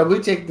need to double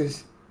check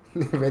this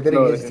whether he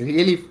No, is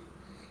really.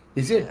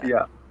 Is it? Yeah,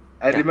 yeah,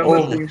 I yeah. remember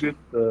He Oh, seeing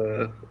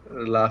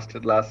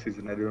this last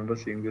season. I remember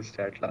seeing this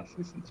stat last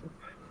season. So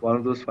one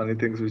of those funny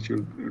things which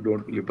you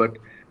don't believe. But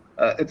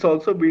it's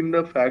also been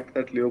the fact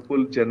that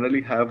Liverpool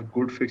generally have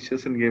good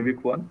fixtures in game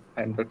week 1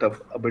 and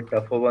a bit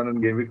tougher one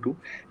in game week 2.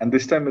 And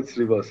this time it's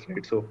reversed,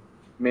 right? So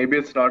maybe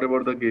it's not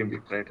about the game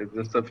week, right? It's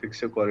just the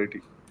fixture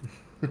quality.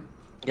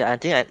 Yeah, I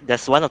think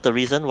that's one of the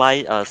reason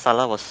why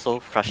Salah was so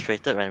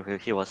frustrated when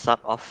he was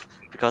subbed off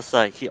because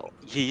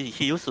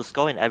he used to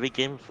score in every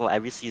game for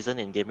every season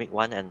in Game Week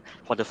 1, and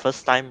for the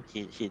first time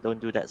he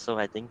don't do that. So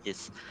I think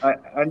he's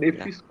And if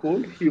yeah, he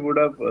scored, he would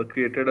have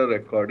created a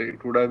record.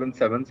 It would have been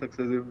seven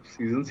successive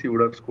seasons. He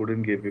would have scored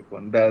in Game Week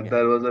 1. yeah.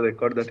 That was a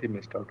record that he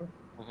missed out on.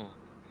 Hmm.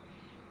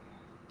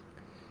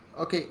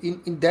 Okay,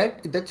 in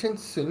that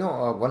sense,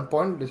 one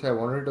point which I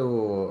wanted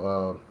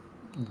to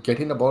get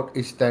in about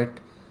is that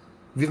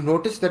we've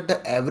noticed that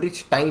the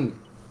average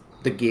time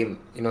the game,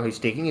 he's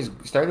taking is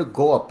starting to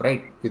go up,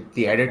 right? With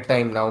the added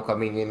time now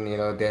coming in,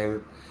 they're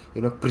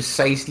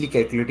precisely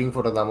calculating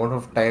for the amount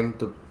of time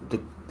to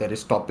there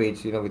is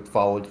stoppage, with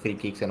fouls, free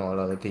kicks, and all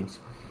other things,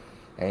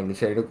 and it's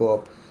starting to go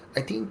up.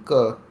 I think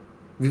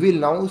we will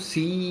now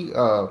see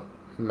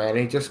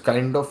managers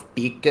kind of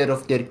take care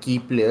of their key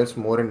players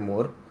more and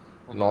more,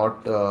 Hmm.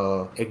 not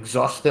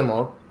exhaust them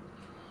out.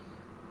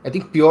 I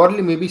think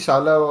purely maybe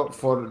Salah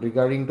for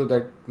regarding to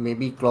that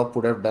maybe Klopp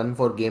would have done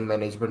for game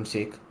management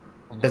sake.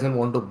 Hmm. Doesn't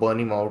want to burn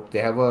him out. They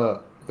have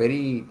a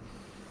very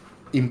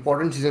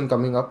important season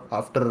coming up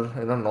after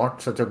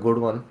not such a good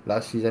one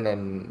last season,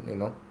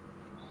 and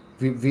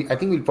we I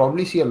think we'll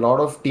probably see a lot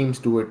of teams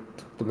do it.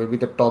 To maybe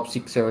the top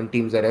 6 7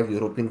 teams that have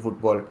European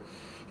football,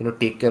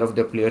 take care of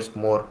their players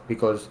more,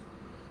 because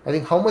I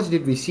think how much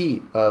did we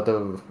see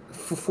the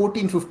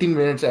 14 15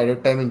 minutes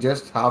added time in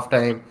just half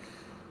time,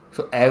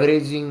 so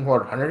averaging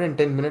what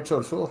 110 minutes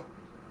or so,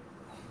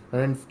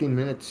 115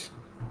 minutes.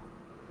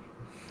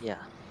 Yeah.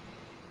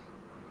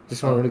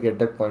 Just Uh, wanted to get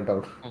that point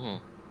out. Hmm.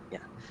 Yeah.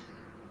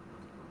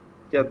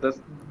 yeah,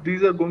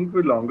 these are going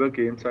to be longer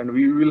games, and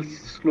we will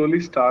slowly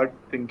start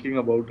thinking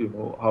about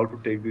how to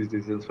take these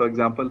decisions. For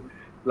example,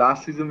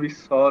 last season we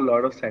saw a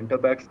lot of center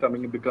backs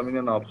coming becoming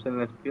an option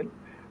in FPL,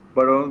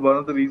 but one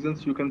of the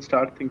reasons you can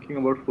start thinking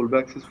about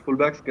fullbacks is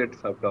fullbacks get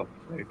subbed off,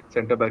 right?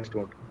 Center backs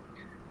don't.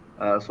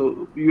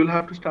 So you'll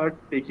have to start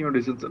taking your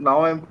decisions.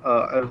 Now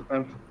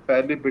I'm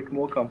fairly bit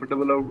more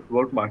comfortable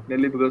about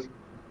Martinelli because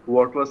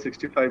what was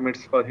 65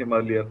 minutes for him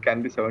earlier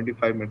can be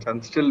 75 minutes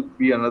and still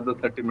be another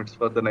 30 minutes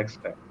for the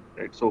next time,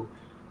 right? So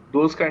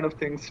those kind of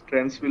things,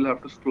 trends we'll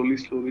have to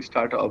slowly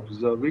start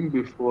observing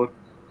before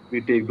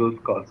we take those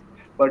calls.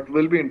 But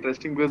will be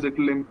interesting because it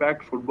will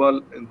impact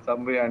football in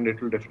some way and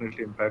it will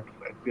definitely impact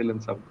FPL in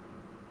some way.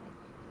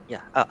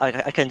 Yeah,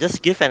 I can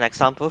just give an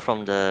example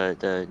from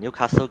the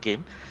Newcastle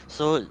game.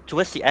 So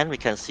towards the end, we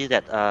can see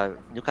that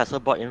Newcastle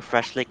brought in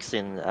fresh legs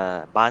in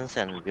Barnes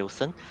and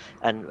Wilson,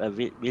 and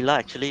Villa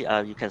actually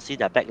you can see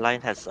their back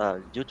line has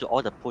due to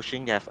all the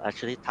pushing they have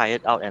actually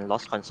tired out and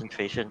lost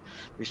concentration,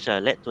 which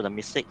led to the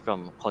mistake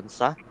from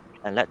Konsa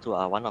and led to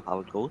one of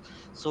our goals.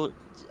 So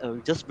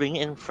just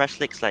bringing in fresh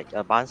legs like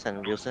Barnes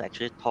and Wilson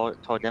actually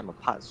tore them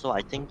apart. So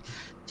I think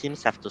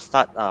teams have to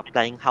start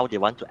playing how they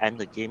want to end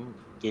the game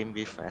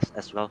with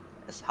as well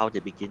as how they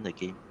begin the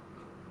game.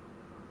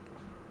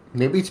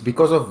 Maybe it's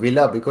because of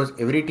Villa, because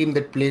every team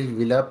that plays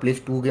Villa plays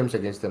 2 games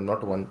against them,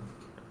 not one.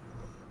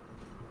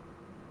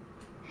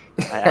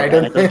 I I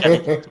don't don't get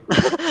it.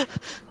 know.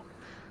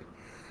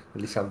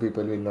 Only some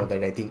people will know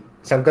that. I think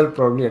Sankal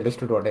probably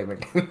understood what I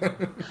meant.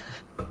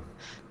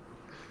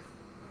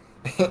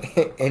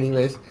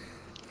 Anyways,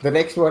 the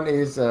next one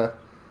is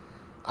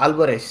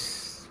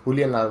Alvarez,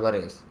 Julian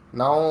Alvarez.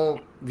 Now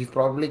we've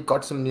probably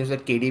got some news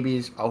that KDB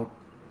is out,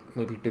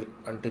 maybe till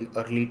until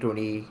early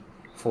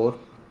 24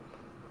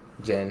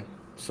 Jan.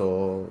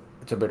 So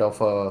it's a bit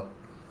of a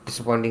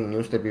disappointing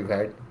news that we've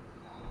had.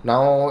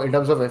 Now in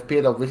terms of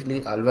FPL,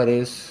 obviously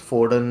Alvarez,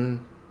 Foden,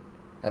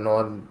 and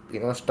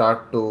all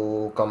start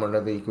to come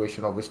under the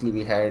equation. Obviously,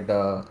 we had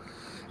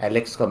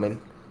Alex come in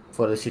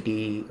for the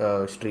City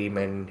stream,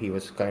 and he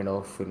was kind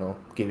of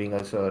giving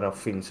us a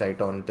rough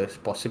insight on this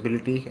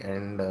possibility.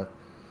 And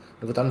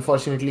with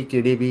unfortunately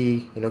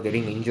KDB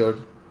getting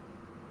injured,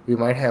 we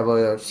might have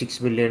a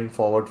 6 million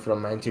forward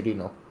from Man City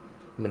now.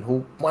 I mean,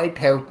 who might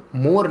have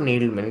more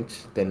nailed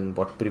minutes than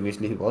what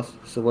previously he was.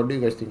 So, what do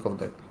you guys think of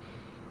that?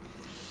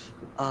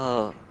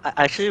 I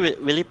actually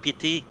really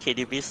pity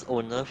KDB's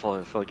owner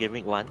for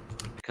giving one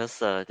because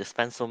they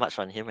spent so much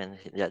on him and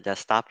their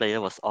star player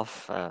was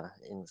off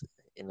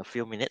in a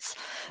few minutes.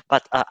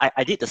 But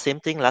I did the same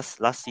thing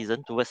last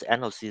season towards the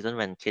end of season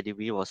when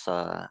KDB was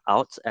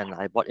out and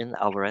I bought in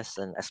Alvarez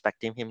and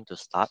expecting him to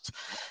start.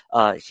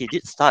 He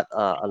did start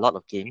a lot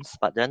of games,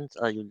 but then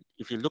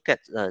if you look at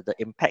the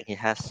impact he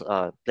has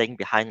playing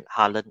behind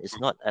Haaland, it's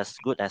not as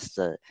good as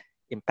the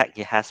impact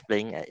he has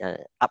playing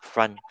up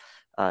front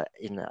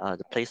in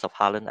the place of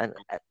Haaland. And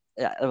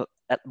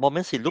at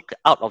moments he looked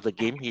out of the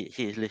game,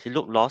 he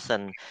looked lost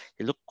and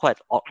he looked quite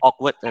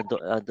awkward and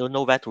don't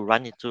know where to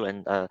run into.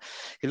 And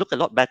he looked a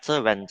lot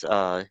better when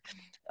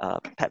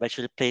Pep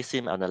actually placed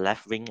him on the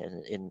left wing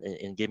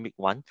in game week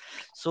 1.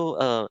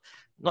 So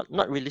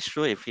not really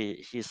sure if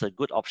he's a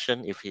good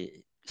option if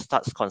he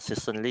starts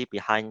consistently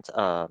behind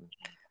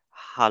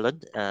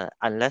Haaland,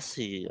 unless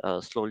he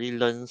slowly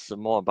learns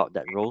more about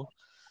that role.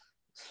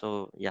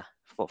 So yeah,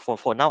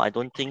 for now, I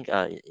don't think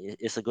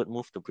it's a good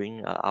move to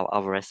bring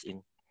Alvarez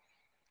in.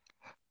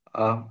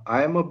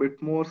 I am a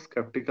bit more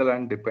skeptical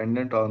and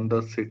dependent on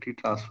the City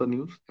transfer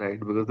news, right?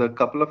 Because there are a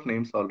couple of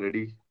names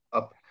already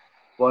up.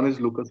 One is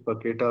Lucas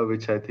Paqueta,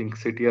 which I think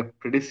City are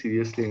pretty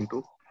seriously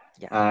into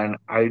Yeah, and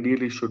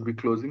ideally should be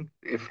closing.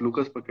 If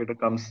Lucas Paqueta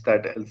comes,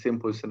 that LCM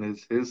position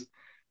is his,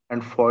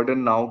 and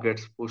Foden now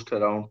gets pushed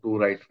around to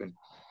right wing,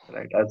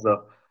 right, as a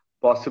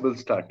possible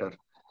starter.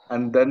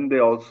 And then they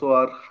also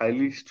are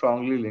highly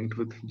strongly linked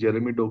with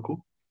Jeremy Doku,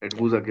 right, yeah,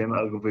 who's again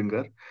a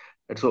winger.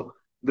 And so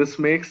this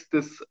makes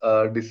this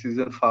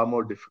decision far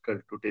more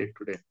difficult to take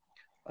today.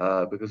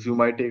 Because you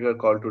might take a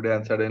call today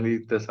and suddenly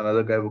there's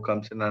another guy who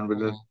comes in and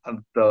will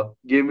and the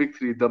game week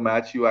 3, the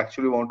match you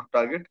actually want to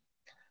target,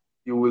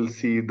 you will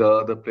see the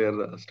other player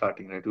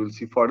starting, right? You will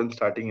see Foden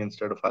starting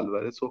instead of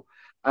Alvarez. So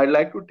I'd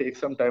like to take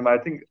some time. I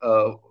think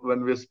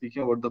when we're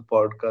speaking about the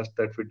podcast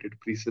that we did,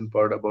 pre-season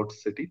pod about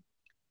City,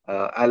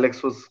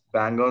 Alex was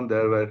bang on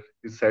there where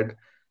he said,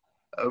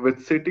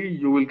 with City,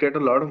 you will get a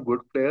lot of good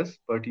players,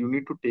 but you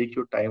need to take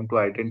your time to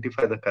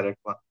identify the correct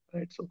one,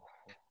 right? So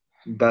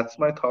that's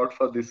my thought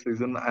for this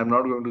season. I'm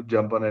not going to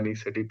jump on any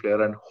City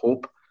player and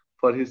hope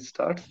for his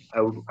starts.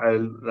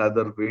 I'll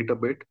rather wait a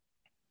bit,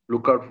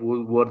 look out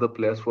who are the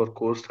players who are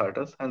core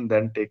starters, and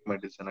then take my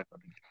decision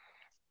accordingly.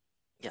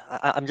 yeah.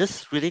 I'm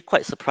just really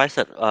quite surprised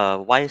at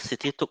why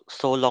City took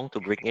so long to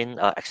bring in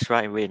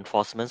extra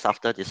reinforcements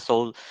after they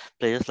sold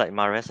players like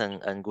Mahrez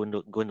and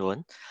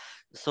Gundogan.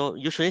 So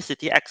usually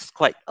City acts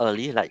quite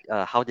early, like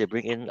how they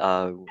bring in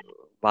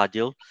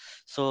Vardyl.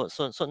 So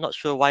not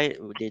sure why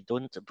they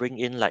don't bring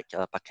in like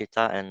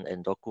Paqueta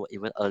and Doku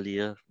even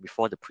earlier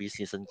before the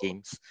preseason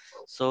games.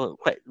 So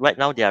quite right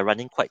now they are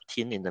running quite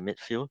thin in the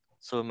midfield,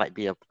 so it might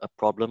be a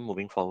problem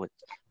moving forward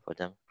for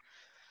them.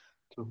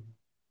 So,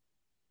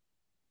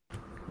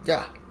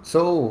 Yeah.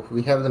 So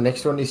we have the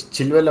next one is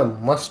Chilwell a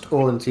must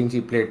own since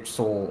he played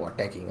so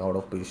attacking out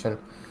of position.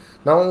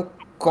 Now,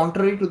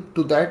 contrary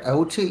to that, I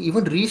would say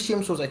even Reece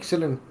James was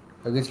excellent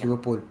against Yeah.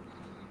 Liverpool.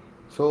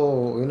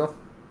 So,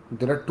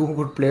 there are two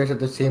good players at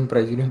the same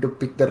price. You need to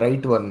pick the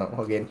right one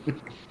now again.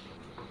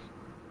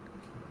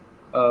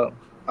 uh,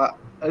 I,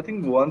 I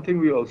think one thing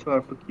we also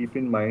have to keep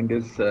in mind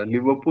is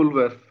Liverpool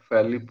were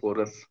fairly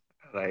porous,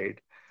 right?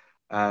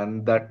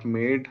 And that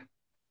made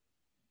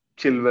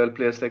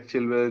players like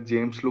Chilwell,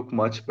 James look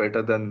much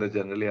better than they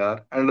generally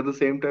are. And at the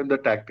same time, the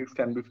tactics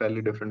can be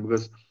fairly different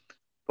because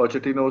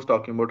Pochettino was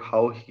talking about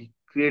how he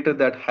created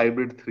that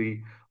hybrid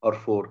three or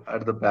four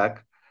at the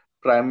back,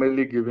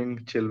 primarily giving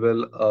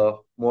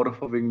Chilwell more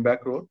of a wing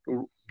back role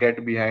to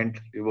get behind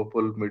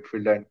Liverpool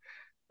midfield and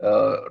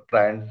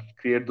try and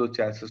create those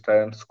chances,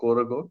 try and score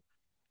a goal.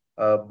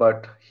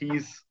 But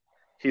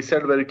he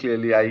said very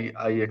clearly,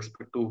 I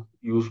expect to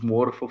use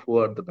more of a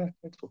four at the back.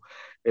 Right? So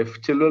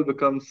if Chilwell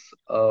becomes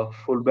a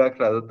fullback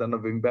rather than a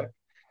wing back,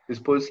 his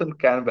position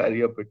can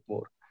vary a bit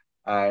more,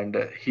 and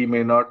he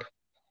may not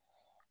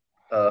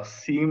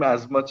seem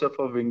as much of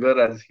a winger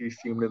as he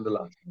seemed in the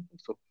last game.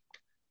 So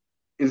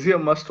is he a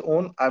must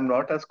own? I'm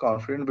not as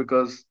confident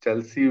because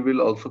Chelsea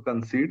will also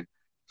concede.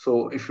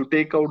 So if you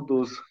take out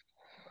those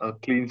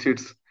clean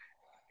sheets,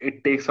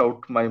 it takes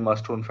out my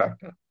must own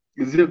factor.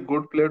 Is he a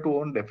good player to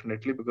own?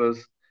 Definitely,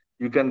 because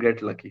you can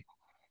get lucky.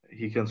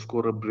 He can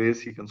score a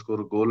brace, he can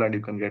score a goal, and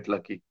you can get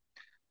lucky.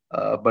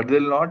 But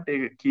they'll not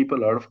keep a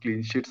lot of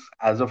clean sheets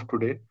as of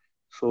today.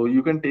 So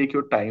you can take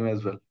your time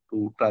as well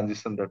to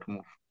transition that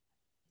move.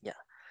 Yeah.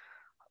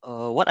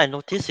 What I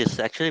noticed is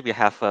actually we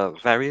have a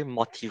very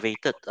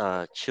motivated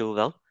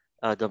Chilwell.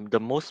 The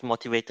most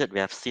motivated we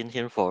have seen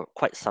him for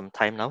quite some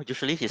time now.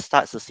 Usually he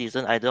starts the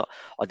season either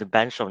on the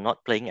bench or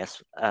not playing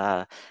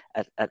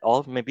at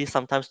all. Maybe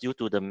sometimes due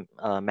to the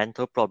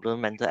mental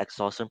problem, mental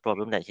exhaustion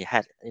problem that he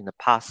had in the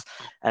past.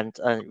 And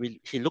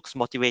he looks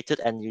motivated,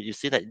 and you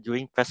see that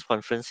during press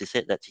conference he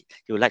said that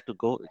he would like to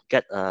go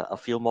get a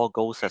few more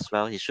goals as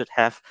well. He should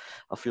have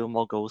a few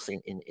more goals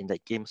in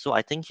that game. So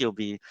I think he'll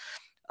be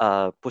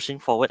pushing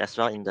forward as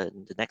well in the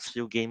next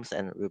few games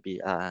and will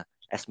be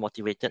as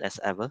motivated as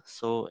ever.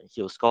 So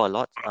he'll score a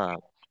lot.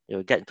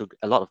 He'll get into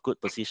a lot of good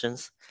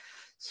positions.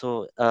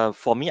 So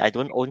for me, I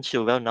don't own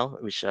Chilwell now,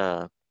 which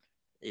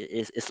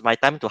is my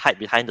time to hide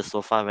behind the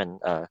sofa when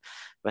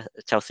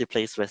Chelsea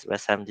plays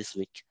West Ham this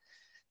week.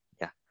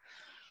 Yeah,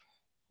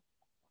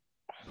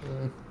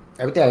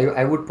 I would,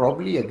 I would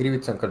probably agree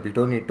with Sankar. We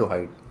don't need to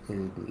hide.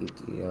 You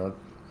know,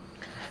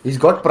 he's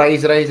got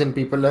price rise and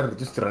people are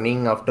just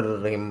running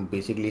after him,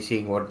 basically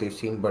seeing what they've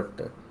seen.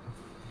 But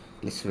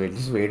just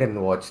wait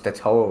and watch. That's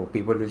how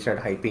people will start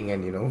hyping,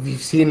 and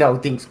we've seen how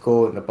things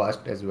go in the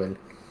past as well.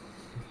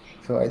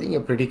 So I think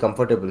you're pretty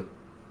comfortable.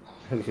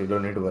 You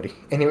don't need to worry.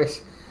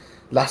 Anyways,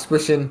 last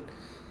question.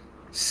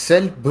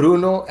 Sell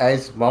Bruno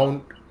as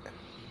Mount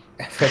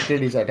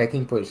affected his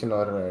attacking position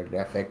or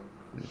affect.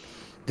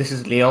 This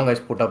is Leong has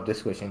put up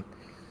this question.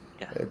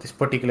 yeah, This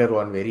particular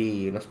one,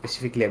 very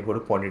specifically, I'm going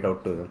to point it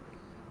out to him.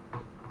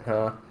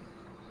 Uh,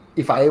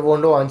 if I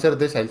want to answer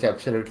this, I'll say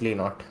absolutely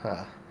not.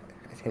 I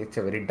think it's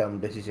a very dumb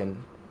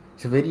decision.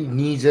 It's a very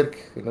knee-jerk,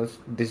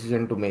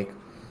 decision to make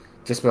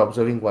just by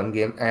observing one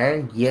game.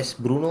 And yes,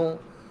 Bruno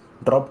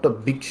dropped a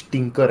big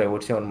stinker, I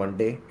would say, on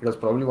Monday. It was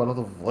probably one of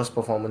the worst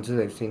performances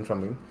I've seen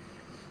from him.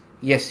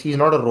 Yes, he's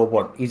not a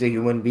robot. He's a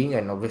human being,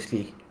 and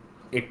obviously,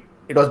 it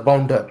it was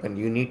bound to happen.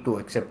 You need to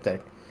accept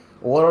that.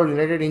 Overall,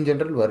 United in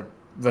general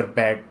were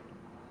bad,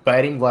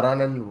 barring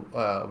Varane and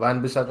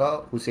Van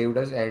Bissaka, who saved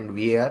us, and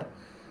VAR.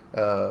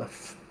 Uh,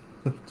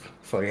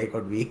 sorry, I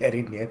got VAR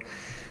in here.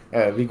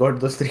 We got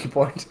those 3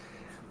 points,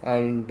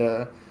 and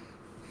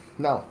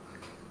now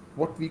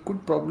what we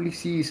could probably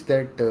see is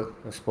that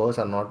Spurs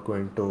are not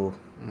going to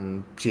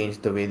change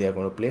the way they are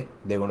going to play.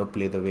 They're going to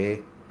play the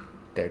way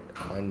that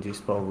Ange is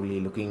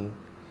probably looking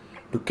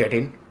to get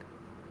in.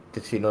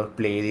 Just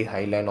play the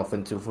high line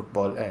offensive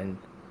football, and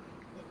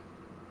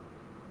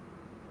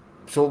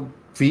so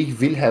we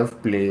will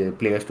have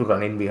players to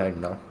run in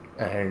behind now.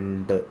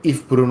 And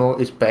if Bruno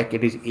is back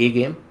at his A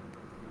game,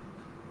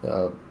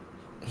 uh,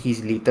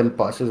 his lethal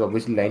passes,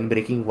 obviously line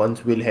breaking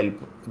ones, will help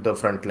the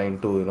front line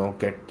to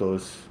get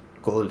those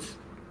goals.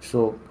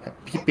 So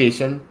be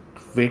patient,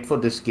 wait for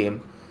this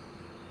game,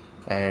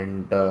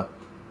 and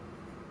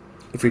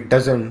if it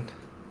doesn't,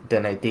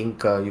 then I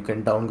think you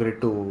can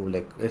downgrade to,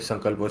 like as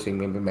Sankalp was saying,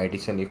 maybe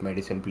Madison. If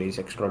Madison plays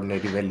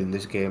extraordinarily well in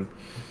this game,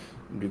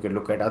 you can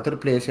look at other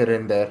players here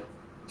and there.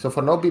 So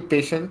for now, be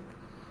patient,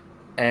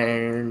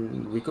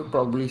 and we could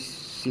probably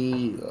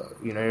see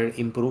United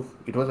improve.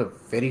 It was a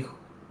very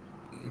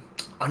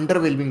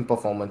underwhelming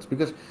performance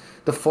because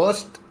the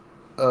first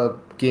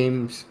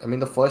games, I mean,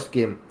 the first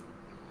game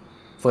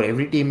for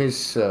every team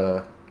is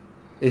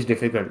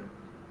difficult.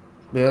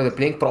 They're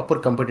playing proper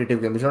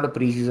competitive game. It's not a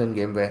preseason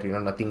game where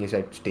nothing is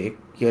at stake.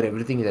 Here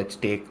everything is at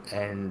stake,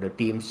 and the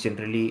teams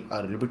generally are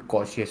a little bit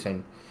cautious,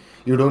 and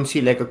you don't see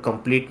like a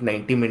complete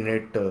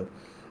 90-minute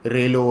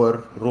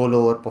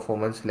rollover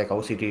performance like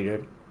how City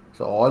did.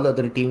 So all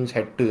other teams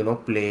had to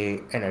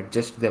play and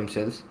adjust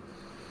themselves.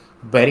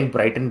 Bearing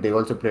Brighton, they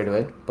also played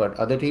well, but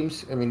other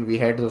teams, I mean, we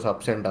had those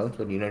ups and downs.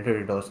 But United,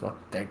 it was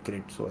not that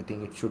great, so I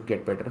think it should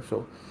get better.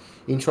 So,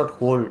 in short,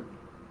 hold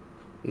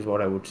is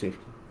what I would say.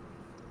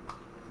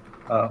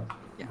 Uh,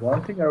 Yeah.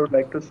 One thing I would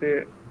like to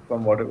say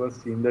from whatever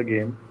seen the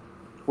game,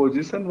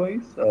 position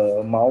wise,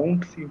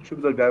 Mount seems to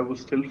be the guy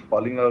who's still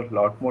falling a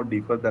lot more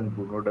deeper than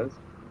Bruno does.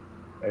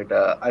 Right?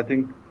 I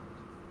think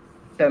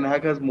Ten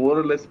Hag has more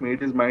or less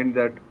made his mind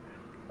that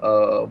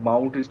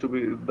Mount is to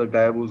be the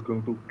guy who's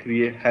going to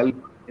create help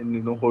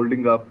in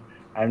holding up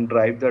and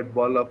drive that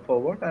ball up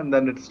forward, and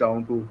then it's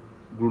down to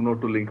Bruno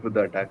to link with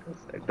the attackers.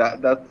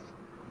 Right? That's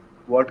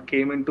what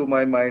came into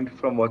my mind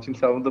from watching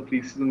some of the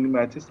preseason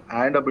matches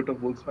and a bit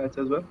of Wolves match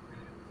as well.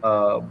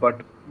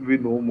 But we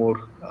know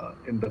more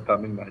in the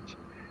coming match.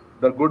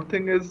 The good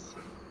thing is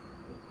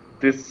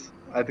this.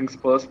 I think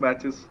Spurs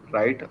match is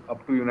right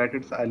up to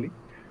United's alley.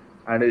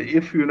 And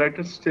if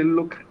United still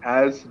look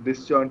as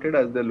disjointed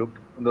as they looked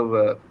in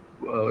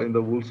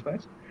the Wolves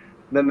match,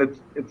 then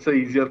it's a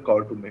easier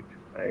call to make.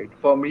 Right.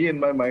 For me, in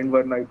my mind,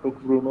 when I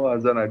took Bruno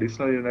as an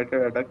additional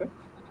United attacker,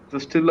 it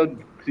was still a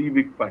 3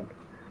 week punt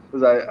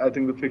because I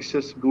think the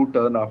fixtures do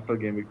turn after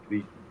game week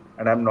 3,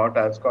 and I'm not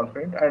as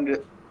confident. And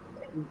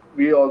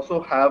we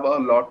also have a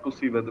lot to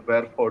see with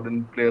where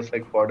Foden players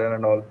like Foden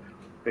and all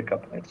pick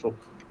up. Right. So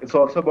it's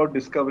also about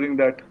discovering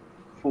that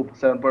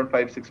 7.5,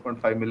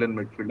 6.5 million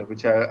midfielder,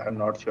 which I'm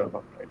not sure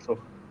about. Right. So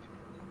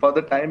for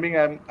the timing,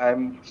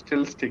 I'm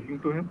still sticking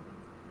to him.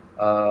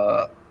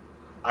 Uh,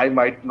 I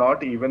might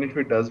not, even if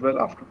it does well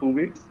after 2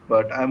 weeks,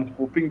 but I'm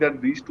hoping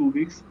that these 2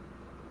 weeks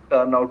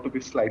turn out to be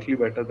slightly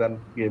better than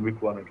game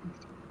week 1 at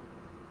least.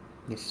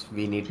 Yes,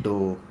 we need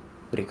to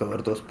recover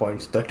those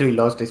points that we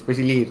lost,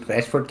 especially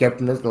Rashford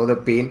captain us know the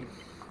pain.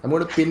 I'm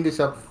going to pin this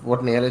up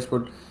what Nehal has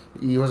put.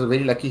 He was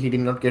very lucky he did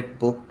not get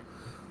booked.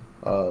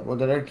 On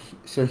the right,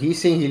 so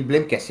he's saying he'll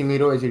blame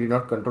Casemiro as he did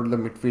not control the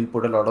midfield,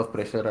 put a lot of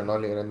pressure and all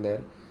here and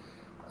there.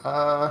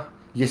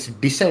 Yes,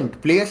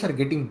 descent. Players are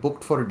getting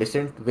booked for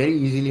descent very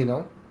easily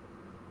now.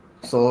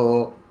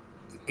 So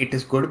it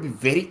is going to be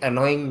very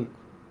annoying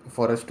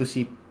for us to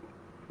see,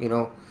 you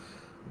know,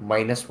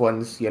 minus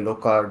ones, yellow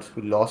cards,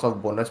 loss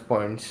of bonus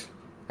points.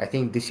 I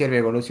think this year we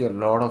are going to see a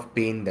lot of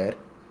pain there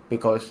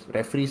because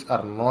referees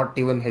are not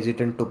even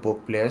hesitant to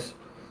book players.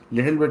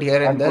 Little bit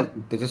here and And there,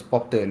 coaches. they just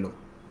pop the yellow.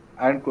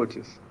 And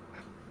coaches.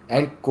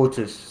 And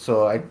coaches.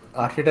 So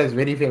Arteta is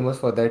very famous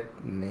for that.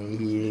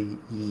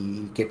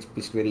 He gets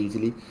pissed very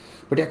easily.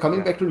 But yeah, coming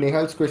Yeah. back to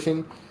Nehal's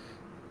question,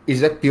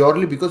 is that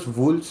purely because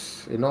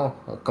Wolves,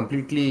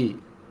 completely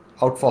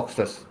outfoxed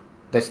us?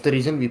 That's the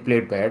reason we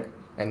played bad,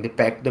 and they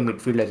packed the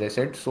midfield, as I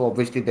said. So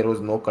obviously there was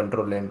no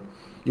control, and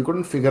you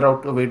couldn't figure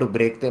out a way to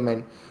break them.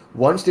 And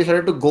once they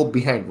started to go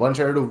behind, once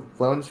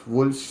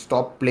Wolves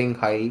stopped playing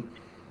high,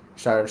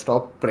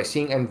 stopped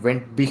pressing, and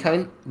went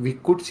behind, we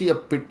could see a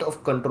bit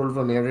of control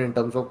from United in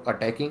terms of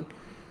attacking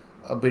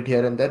a bit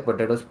here and there. But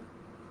that was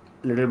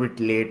a little bit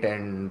late,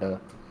 and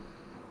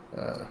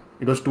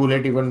it was too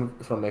late even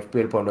from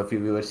FPL point of view.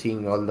 We were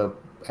seeing all the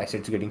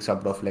assets getting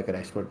subbed off like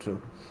Rashford. So,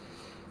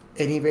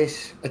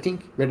 anyways, I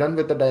think we're done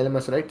with the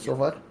dilemmas, right? Yep. So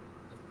far,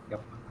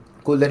 Yep.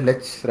 cool. Then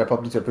let's wrap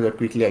up this episode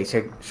quickly. I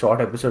said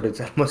short episode;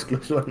 it's almost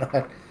close to an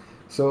hour.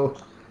 So,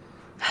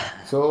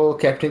 So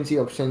captaincy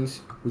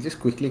options. We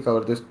just quickly cover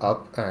this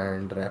up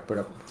and wrap it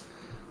up.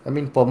 I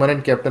mean,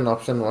 permanent captain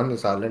option one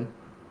is Haaland.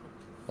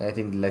 I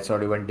think let's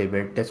not even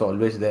debate. That's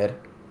always there.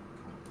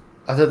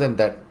 Other than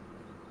that,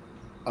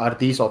 are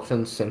these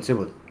options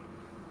sensible?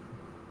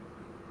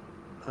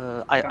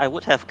 I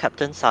would have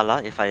Captain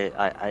Salah if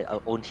I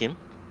owned him,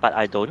 but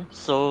I don't.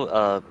 So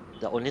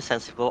the only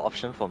sensible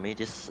option for me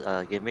this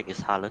game week is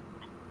Haaland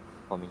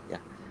for me. Yeah,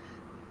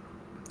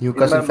 In my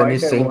Newcastle mind,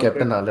 finished I saying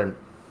captain wanted Haaland.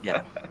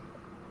 yeah,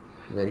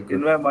 Very in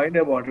good. my mind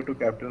I wanted to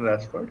captain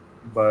Rashford,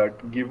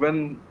 but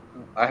given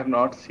I have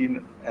not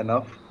seen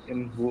enough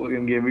in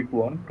game week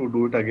one to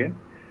do it again,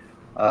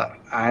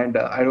 and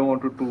I don't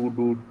want to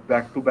do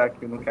back to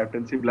back,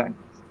 captaincy blanks.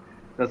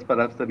 That's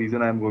perhaps the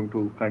reason I'm going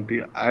to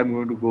continue. I'm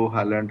going to go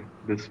Haaland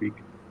this week,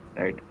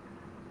 right?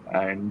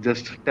 And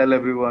just tell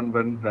everyone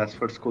when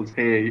Rashford scores,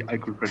 hey, I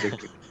could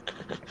predict it.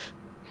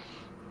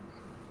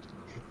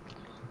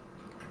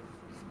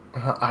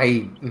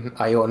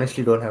 I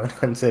honestly don't have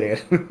an answer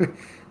here.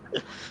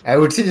 I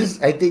would say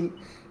just I think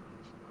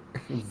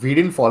we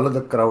didn't follow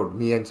the crowd,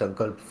 me and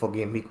Sankalp for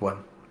game week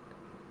one.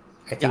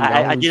 I yeah. think now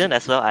I we should. didn't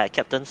as well. I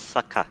Captain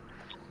Saka.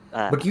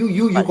 But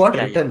you But got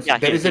yeah, yeah, returns. yeah.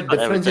 There is a He got a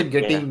difference return. in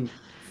Yeah, getting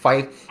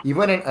five.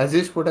 Even an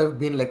assist would have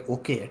been like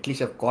okay, at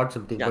least I've got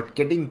something. yeah. But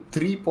getting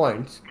 3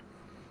 points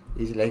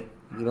is like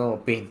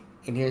pain.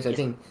 And here's I It's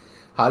think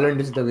Haaland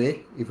is the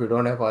way. If you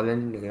don't have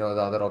Haaland, the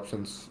other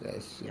options,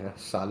 is, yeah.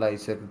 Salah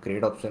is a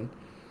great option.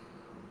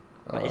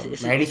 But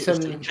it's Madison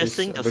is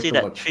interesting a to bit see too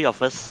that much. three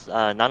of us,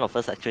 none of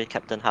us actually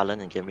Captain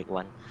Haaland in game week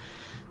one.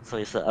 So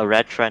it's a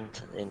rare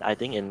trend. In I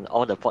think in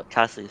all the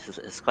podcasts,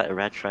 it's quite a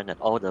rare trend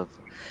that all the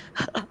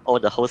all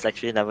the hosts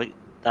actually never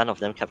none of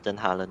them Captain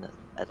Haaland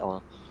at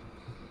all.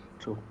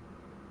 So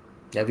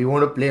Yeah, we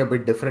want to play a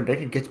bit different,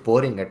 right? It gets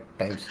boring at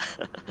times.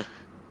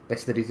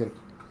 That's the reason.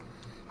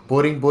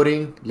 Boring,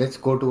 boring. Let's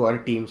go to our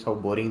teams. How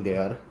boring they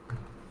are.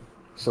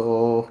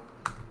 So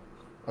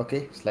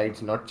okay,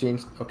 slides not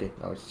changed. Okay,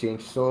 now it's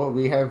changed. So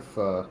we have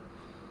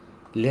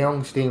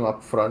Leong's team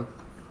up front,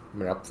 I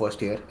mean up first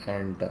here,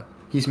 and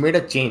he's made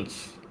a change.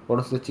 What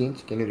was the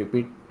change? Can you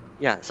repeat?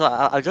 Yeah, so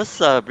I'll just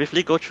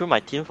briefly go through my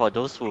team for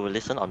those who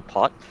listen on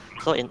pod.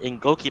 So in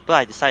goalkeeper,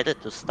 I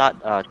decided to start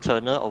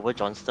Turner over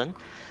Johnston,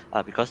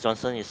 because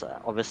Johnston is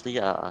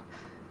obviously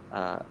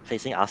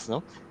facing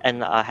Arsenal,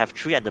 and I have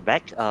three at the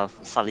back: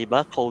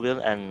 Saliba, Colwill,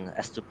 and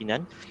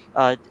Estupinan.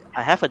 I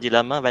have a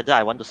dilemma whether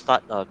I want to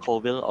start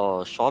Colwill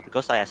or Shaw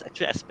because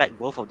actually expect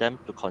both of them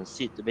to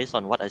concede based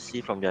on what I see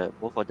from the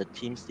both of the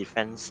team's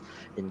defense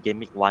in game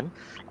week one.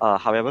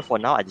 However, for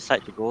now, I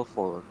decided to go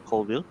for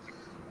Colwill.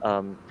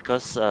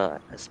 Because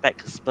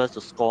expect Spurs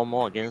to score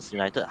more against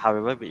United.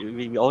 However,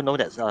 we all know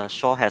that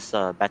Shaw has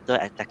a better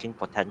attacking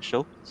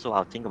potential, so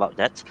I'll think about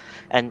that.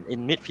 And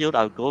in midfield,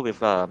 I'll go with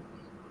the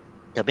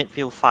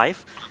midfield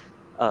five.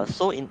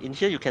 So in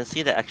here you can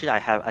see that actually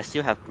I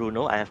still have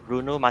Bruno. I have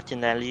Bruno,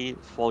 Martinelli,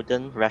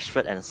 Foden,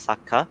 Rashford, and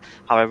Saka.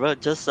 However,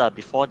 just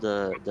before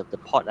the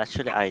pod,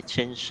 actually I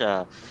changed.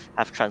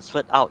 Have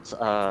transferred out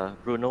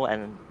Bruno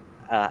and.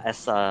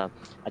 As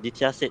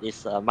Aditya said, it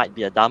might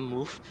be a dumb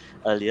move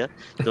earlier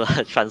to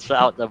transfer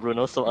out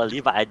Bruno so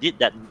early, but I did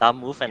that dumb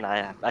move and I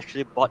have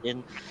actually bought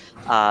in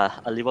a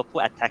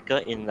Liverpool attacker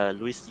in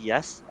Luis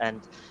Diaz,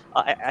 and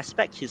I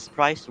expect his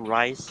price to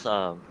rise.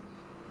 I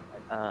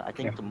yeah,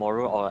 think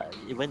tomorrow, or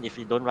even if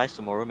he don't rise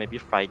tomorrow, maybe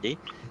Friday.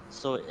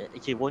 So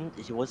he won't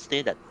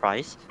stay that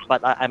price.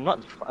 But I'm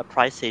not a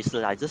price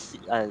chaser. I just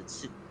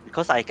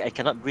because I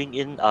cannot bring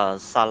in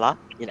Salah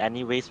in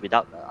any ways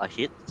without a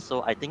hit.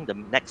 So I think the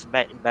next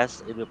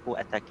best Liverpool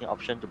attacking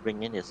option to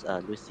bring in is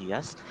Luis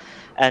Diaz.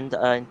 And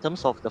in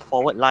terms of the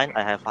forward line,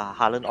 I have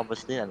Haaland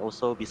obviously, and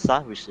also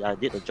Visa, which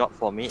did a job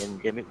for me in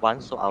game week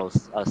one. So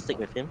I'll stick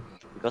with him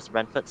because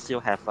Brentford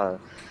still have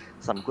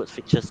some good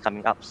fixtures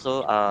coming up.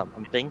 So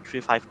I'm playing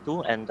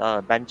 3-5-2 and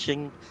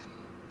benching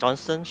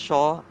Johnson,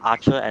 Shaw,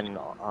 Archer,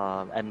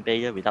 and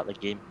Bayer without a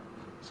game.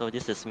 So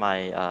this is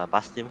my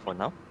bus team for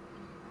now.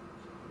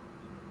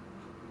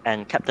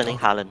 And captaining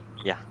Okay. Haaland.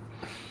 Yeah.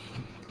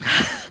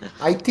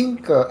 I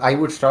think I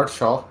would start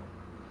Shaw.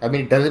 I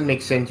mean, it doesn't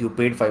make sense. You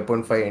paid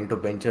 5.5 and to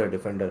bench a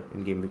defender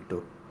in game week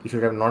two. You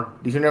should have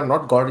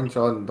not gotten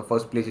Shaw in the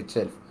first place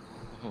itself.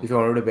 Mhm, If you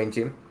wanted to bench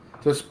him,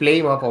 so just play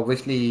him up.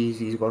 Obviously,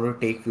 he's going to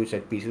take few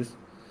set pieces.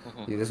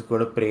 mhm. You're just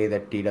going to pray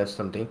that he does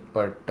something.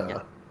 But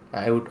Yeah.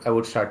 I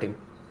would start him.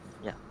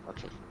 Yeah.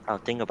 Okay. I'll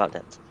think about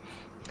that.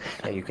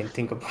 Yeah, you can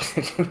think about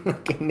it.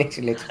 Okay, next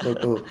let's go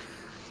to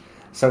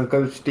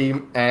Sankalp's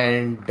team,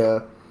 and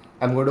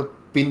I'm going to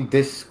pin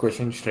this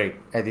question straight.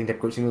 I think that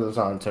question is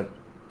also answered.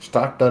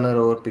 Start Turner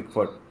over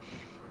Pickford.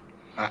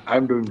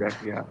 I'm doing that.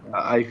 Yeah,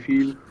 I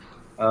feel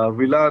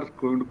Villa are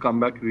going to come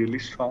back really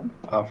strong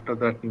after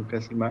that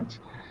Newcastle match,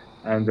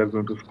 and they're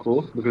going to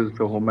score because it's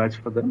a home match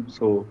for them.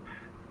 So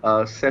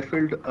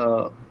Sheffield,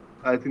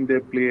 I think they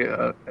play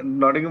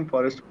Nottingham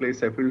Forest play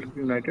Sheffield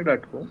United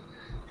at home.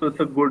 So it's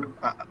a good.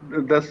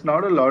 There's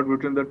not a lot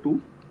between the two.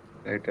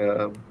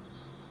 Right,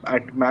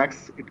 at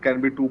max it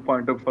can be 2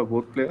 pointer for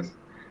both players.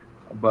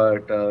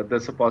 but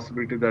there's a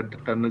possibility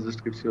that Turner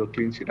just gives you a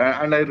clean sheet.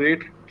 And I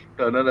rate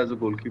Turner as a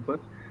goalkeeper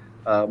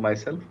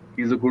myself.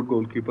 He's a good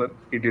goalkeeper.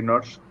 He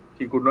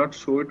could not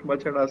show it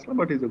much at Arsenal,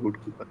 but he's a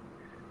good keeper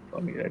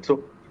for me, right?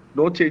 So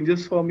no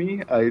changes for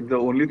me. The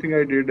only thing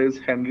I did is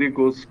Henry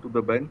goes to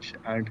the bench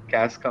and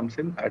Cass comes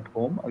in at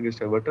home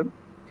against Everton.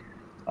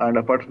 And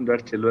apart from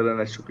that, Chilwell and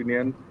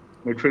Estupinian.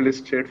 Midfield is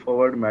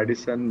straightforward: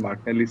 Madison,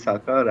 Martinelli,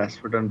 Saka,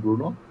 Rashford, and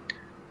Bruno.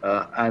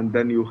 And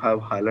then you have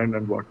Haaland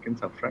and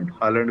Watkins up front.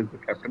 Haaland is the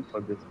captain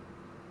for this.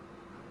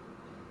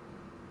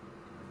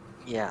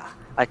 Yeah,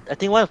 I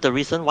think one of the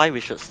reason why we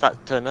should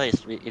start Turner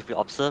is if we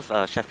observe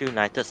Sheffield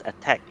United's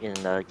attack in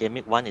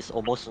Gameweek 1 is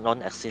almost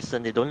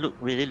non-existent. They don't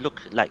really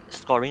look like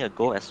scoring a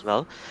goal as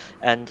well,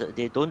 and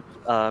they don't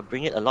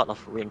bring in a lot of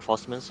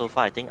reinforcements so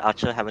far. I think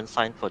Archer haven't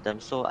signed for them,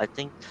 so I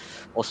think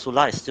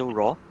Osula is still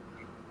raw.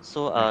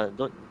 So Yeah.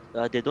 don't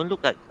they don't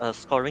look like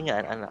scoring,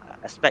 and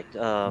expect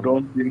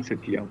Don't jinx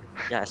it, Liam.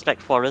 yeah,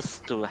 expect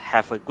Forest to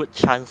have a good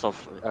chance of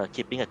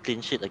keeping a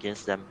clean sheet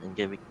against them in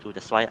game week 2.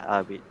 That's why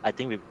I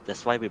think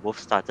that's why we both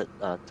started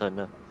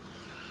Turner.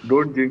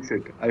 Don't jinx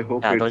it. I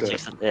hope Yeah, it. don't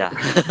jinx it. Yeah,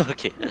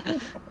 okay.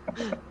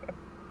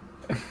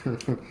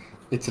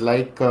 It's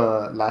like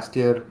last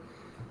year,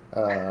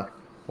 uh,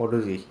 what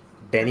was he?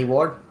 Danny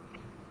Ward.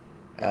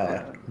 Uh,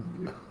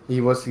 Yeah.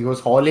 he was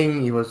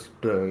hauling. He was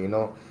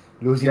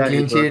losing Yeah,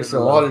 he clean brought sheets. in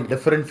a lot of All goals.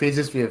 different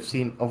phases we have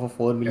seen of a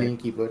 4 million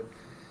Correct. keeper.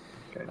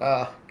 Correct.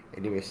 Uh,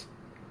 anyways,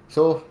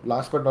 so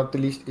last but not the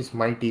least is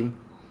my team.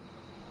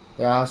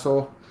 Yeah,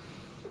 so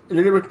a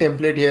little bit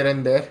template here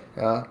and there.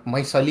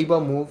 My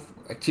Saliba move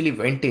actually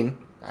went in.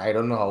 I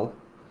don't know how.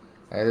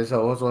 As the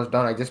house was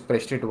done, I just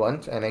pressed it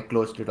once and I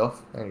closed it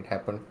off, and it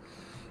happened.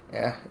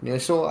 Yeah.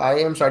 So I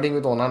am starting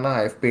with Onana.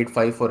 I've paid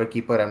five for a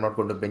keeper. I'm not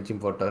going to bench him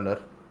for Turner.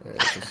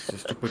 It's just a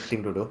stupid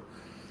thing to do.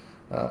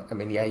 I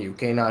mean, yeah, you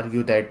can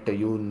argue that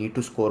you need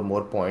to score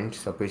more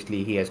points.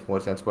 Obviously, he has more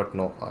sense, but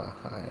no,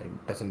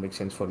 it doesn't make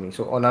sense for me.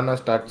 So Onana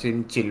starts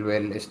in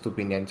Chilwell,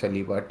 Estupinian,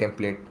 Saliba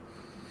template.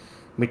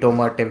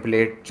 Mitoma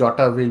template.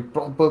 Jota will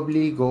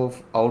probably go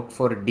out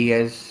for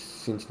Diaz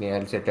since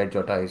Neil said that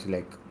Jota is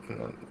like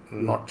Mm.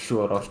 not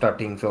sure of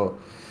starting, so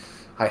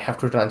I have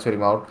to transfer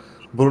him out.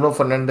 Bruno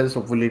Fernandes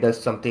hopefully does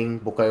something.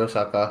 Bukayo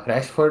Saka.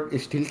 Rashford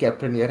is still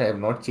captain here. I have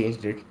not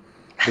changed it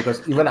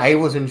because even I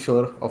wasn't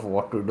sure of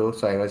what to do,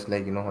 so I was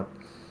like, you know what,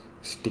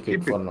 stick it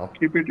Keep it. for now.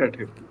 Keep it at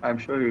him. I'm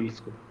sure he will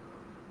score.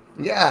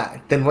 Yeah,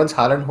 then once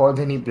Haaland holds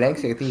and he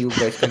blanks, I think you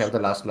guys can have the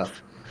last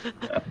laugh.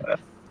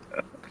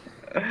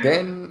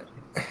 Then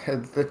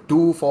the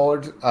two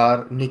forwards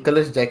are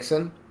Nicholas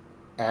Jackson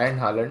and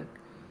Haaland.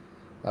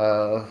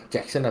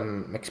 Jackson,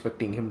 I'm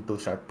expecting him to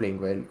start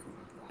playing well.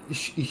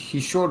 He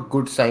showed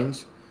good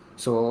signs,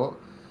 so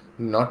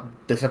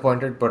not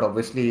disappointed. But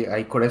obviously,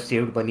 I could have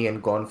saved money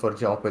and gone for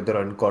João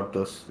Pedro and got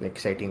those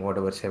exciting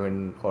whatever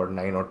 7 or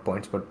 9 odd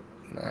points. But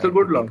I It's a had to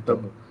good take the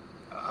long-term move.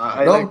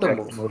 I long like term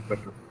Jackson move. more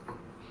better.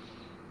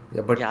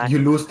 Yeah, but Yeah, you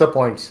lose the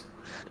points.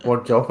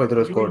 What João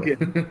Pedro You will scored.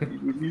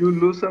 gain. You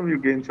lose some, you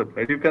gain some,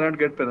 right? You cannot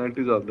get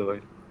penalties all the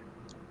while.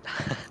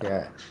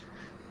 Yeah.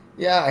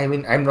 Yeah, I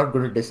mean, I'm not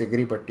going to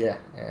disagree, but yeah,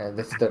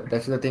 that's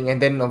the thing.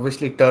 And then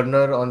obviously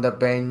Turner on the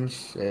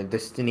bench,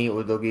 Destiny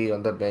Udogi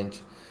on the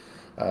bench.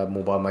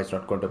 Mubama is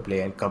not going to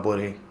play, and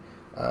Kabore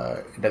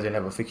doesn't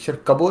have a fixture.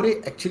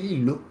 Kabore actually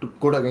looked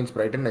good against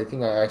Brighton. I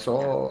think I yeah,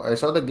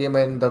 saw the game,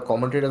 and the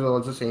commentators were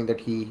also saying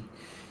that he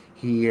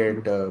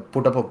had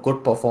put up a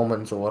good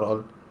performance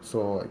overall.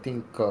 So I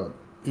think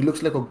he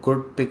looks like a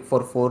good pick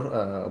for four.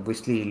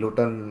 Obviously,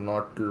 Luton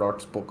not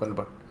lot spoken,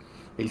 but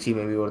we'll see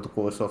maybe over the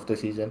course of the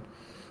season.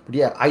 But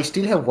yeah, I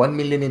still have 1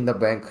 million in the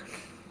bank.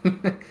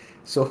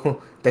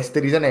 So that's the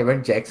reason I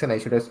went Jackson. I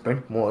should have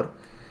spent more.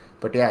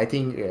 But yeah, I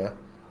think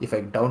if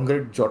I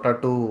downgrade Jota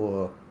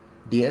to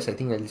DS, I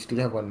think I'll still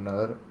have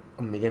another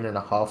 1.5 million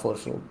or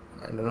so.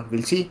 I don't know.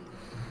 We'll see.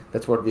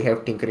 That's what we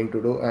have tinkering to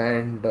do,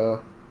 and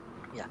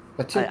yeah.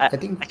 that's it. I I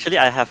think. actually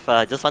I have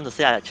just want to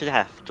say I actually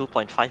have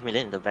 2.5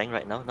 million in the bank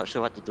right now. Not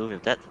sure what to do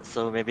with that.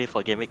 So maybe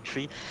for game week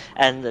 3.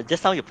 And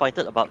just now you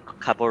pointed about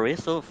Kabore.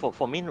 So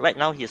for me right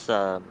now he's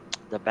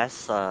the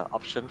best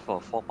option for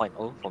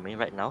 4.0 for me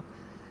right now.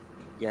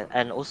 Yeah,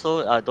 and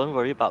also don't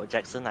worry about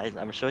Jackson.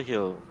 I'm sure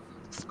he'll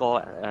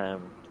score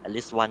at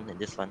least one in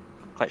this one.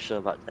 I'm quite sure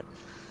about that.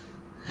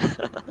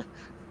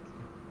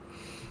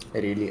 I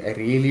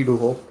really do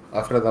hope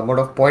after the amount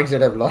of points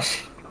that I've lost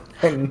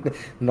and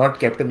not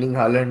captaining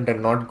Haaland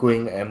and not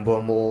going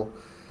Embomo,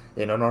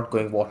 not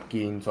going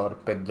Watkins or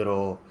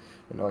Pedro,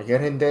 here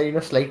and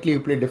there, slightly you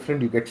play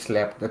different, you get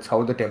slapped. That's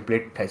how the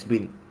template has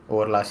been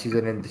over last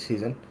season and this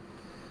season.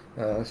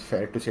 It's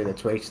fair to say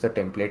that's why it's the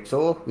template.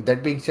 So, with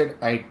that being said,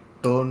 I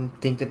don't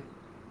think that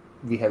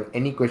we have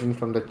any questions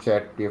from the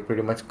chat. We have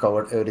pretty much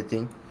covered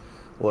everything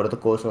over the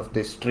course of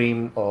this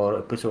stream or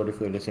episode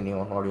if you're listening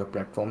on audio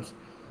platforms.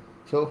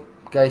 So,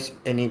 guys,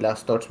 any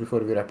last thoughts before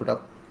we wrap it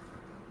up?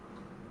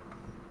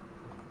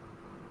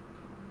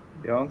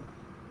 Young.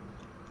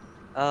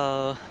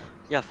 uh,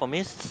 yeah, for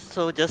me,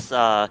 so just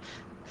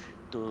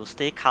to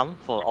stay calm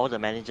for all the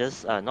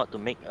managers, not to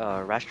make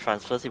rash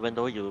transfers, even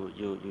though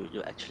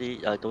you actually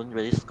don't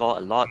really score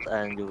a lot,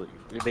 and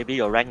maybe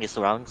your rank is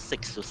around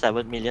 6 to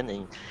 7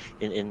 million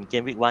in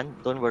game week one.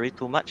 Don't worry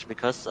too much,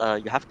 because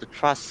you have to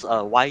trust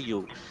why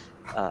you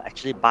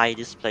actually buy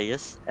these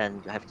players,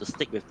 and you have to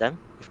stick with them.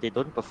 If they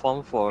don't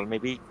perform for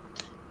maybe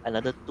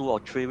another 2 or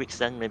 3 weeks,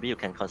 then maybe you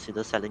can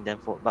consider selling them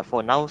for. But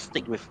for now,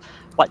 stick with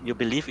what you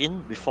believe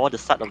in before the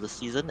start of the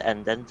season,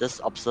 and then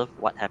just observe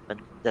what happened.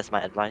 That's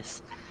my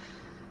advice.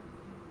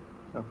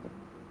 Okay.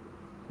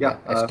 Yeah, Yeah.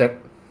 I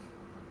step.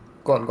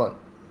 Go on, go on.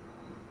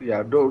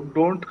 Yeah,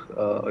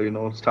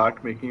 don't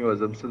start making your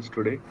assumptions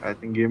today. I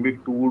think game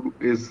week 2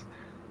 is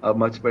a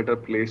much better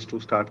place to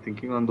start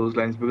thinking on those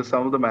lines, because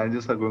some of the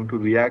managers are going to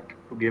react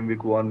to game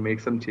week 1, make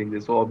some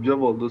changes. So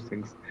observe all those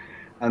things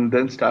and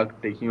then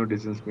start taking your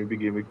decisions, maybe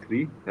game week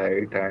 3,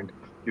 right? And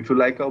if you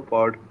like our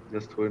pod,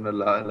 just throw in a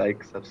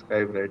like,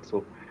 subscribe, right?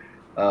 So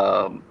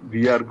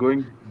we are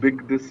going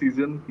big this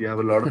season. We have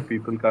a lot of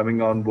people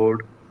coming on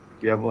board.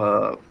 We have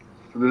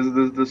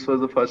this was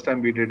the first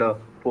time we did a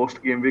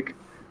post game week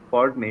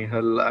pod.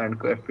 Nehal and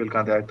FPL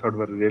Kante I thought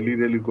were really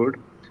really good.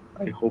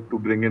 I hope to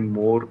bring in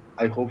more.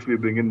 I hope we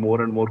bring in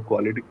more and more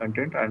quality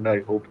content, and I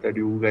hope that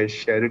you guys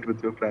share it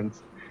with your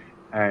friends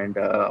and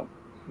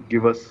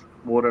give us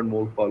more and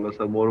more followers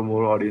or more and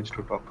more audience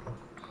to talk to.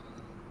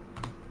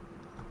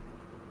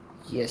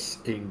 Yes,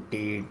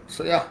 indeed.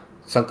 So yeah,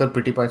 Sankar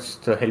pretty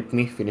much helped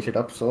me finish it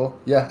up. So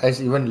yeah,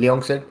 as even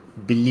Leong said,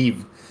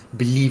 believe,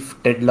 believe.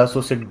 Ted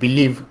Lasso said,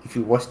 believe. If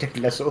you watch Ted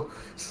Lasso,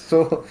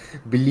 so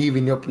believe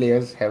in your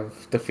players. Have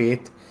the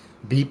faith.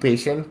 Be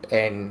patient,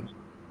 and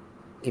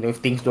if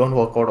things don't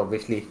work out,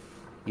 obviously,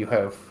 you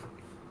have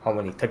how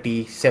many?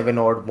 37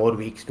 odd more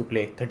weeks to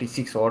play.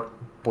 36 odd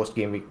post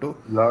game week two.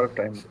 A lot of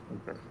time.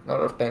 Exactly. A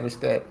lot of time is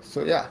there.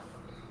 So yeah,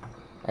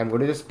 I'm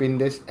going to just spin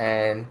this,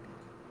 and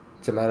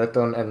it's a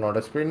marathon and not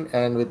a sprint.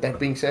 And with that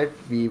being said,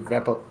 we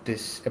wrap up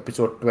this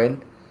episode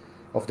 12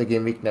 of the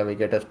Game Week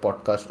Navigators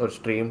podcast or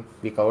stream.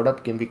 We covered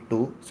up Game Week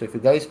 2. So if you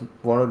guys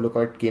want to look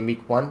at Game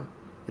Week 1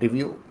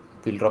 review,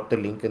 we'll drop the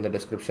link in the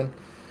description.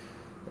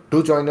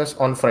 Do join us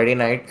on Friday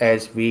night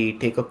as we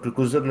take a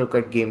closer look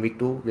at Game Week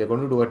 2. We are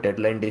going to do a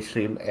deadline day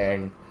stream,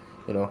 and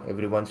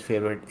everyone's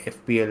favorite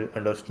FPL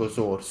underscore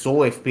so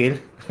FPL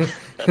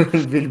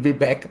will be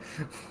back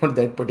for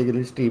that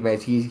particular stream,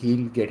 as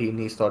he'll get in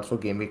his thoughts for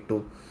Game Week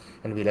 2,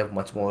 and we'll have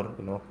much more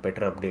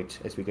better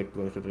updates as we get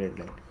closer to the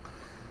deadline.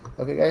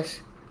 Okay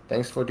guys,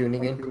 thanks for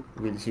tuning Thank in. you.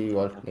 We'll see you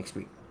all next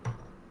week.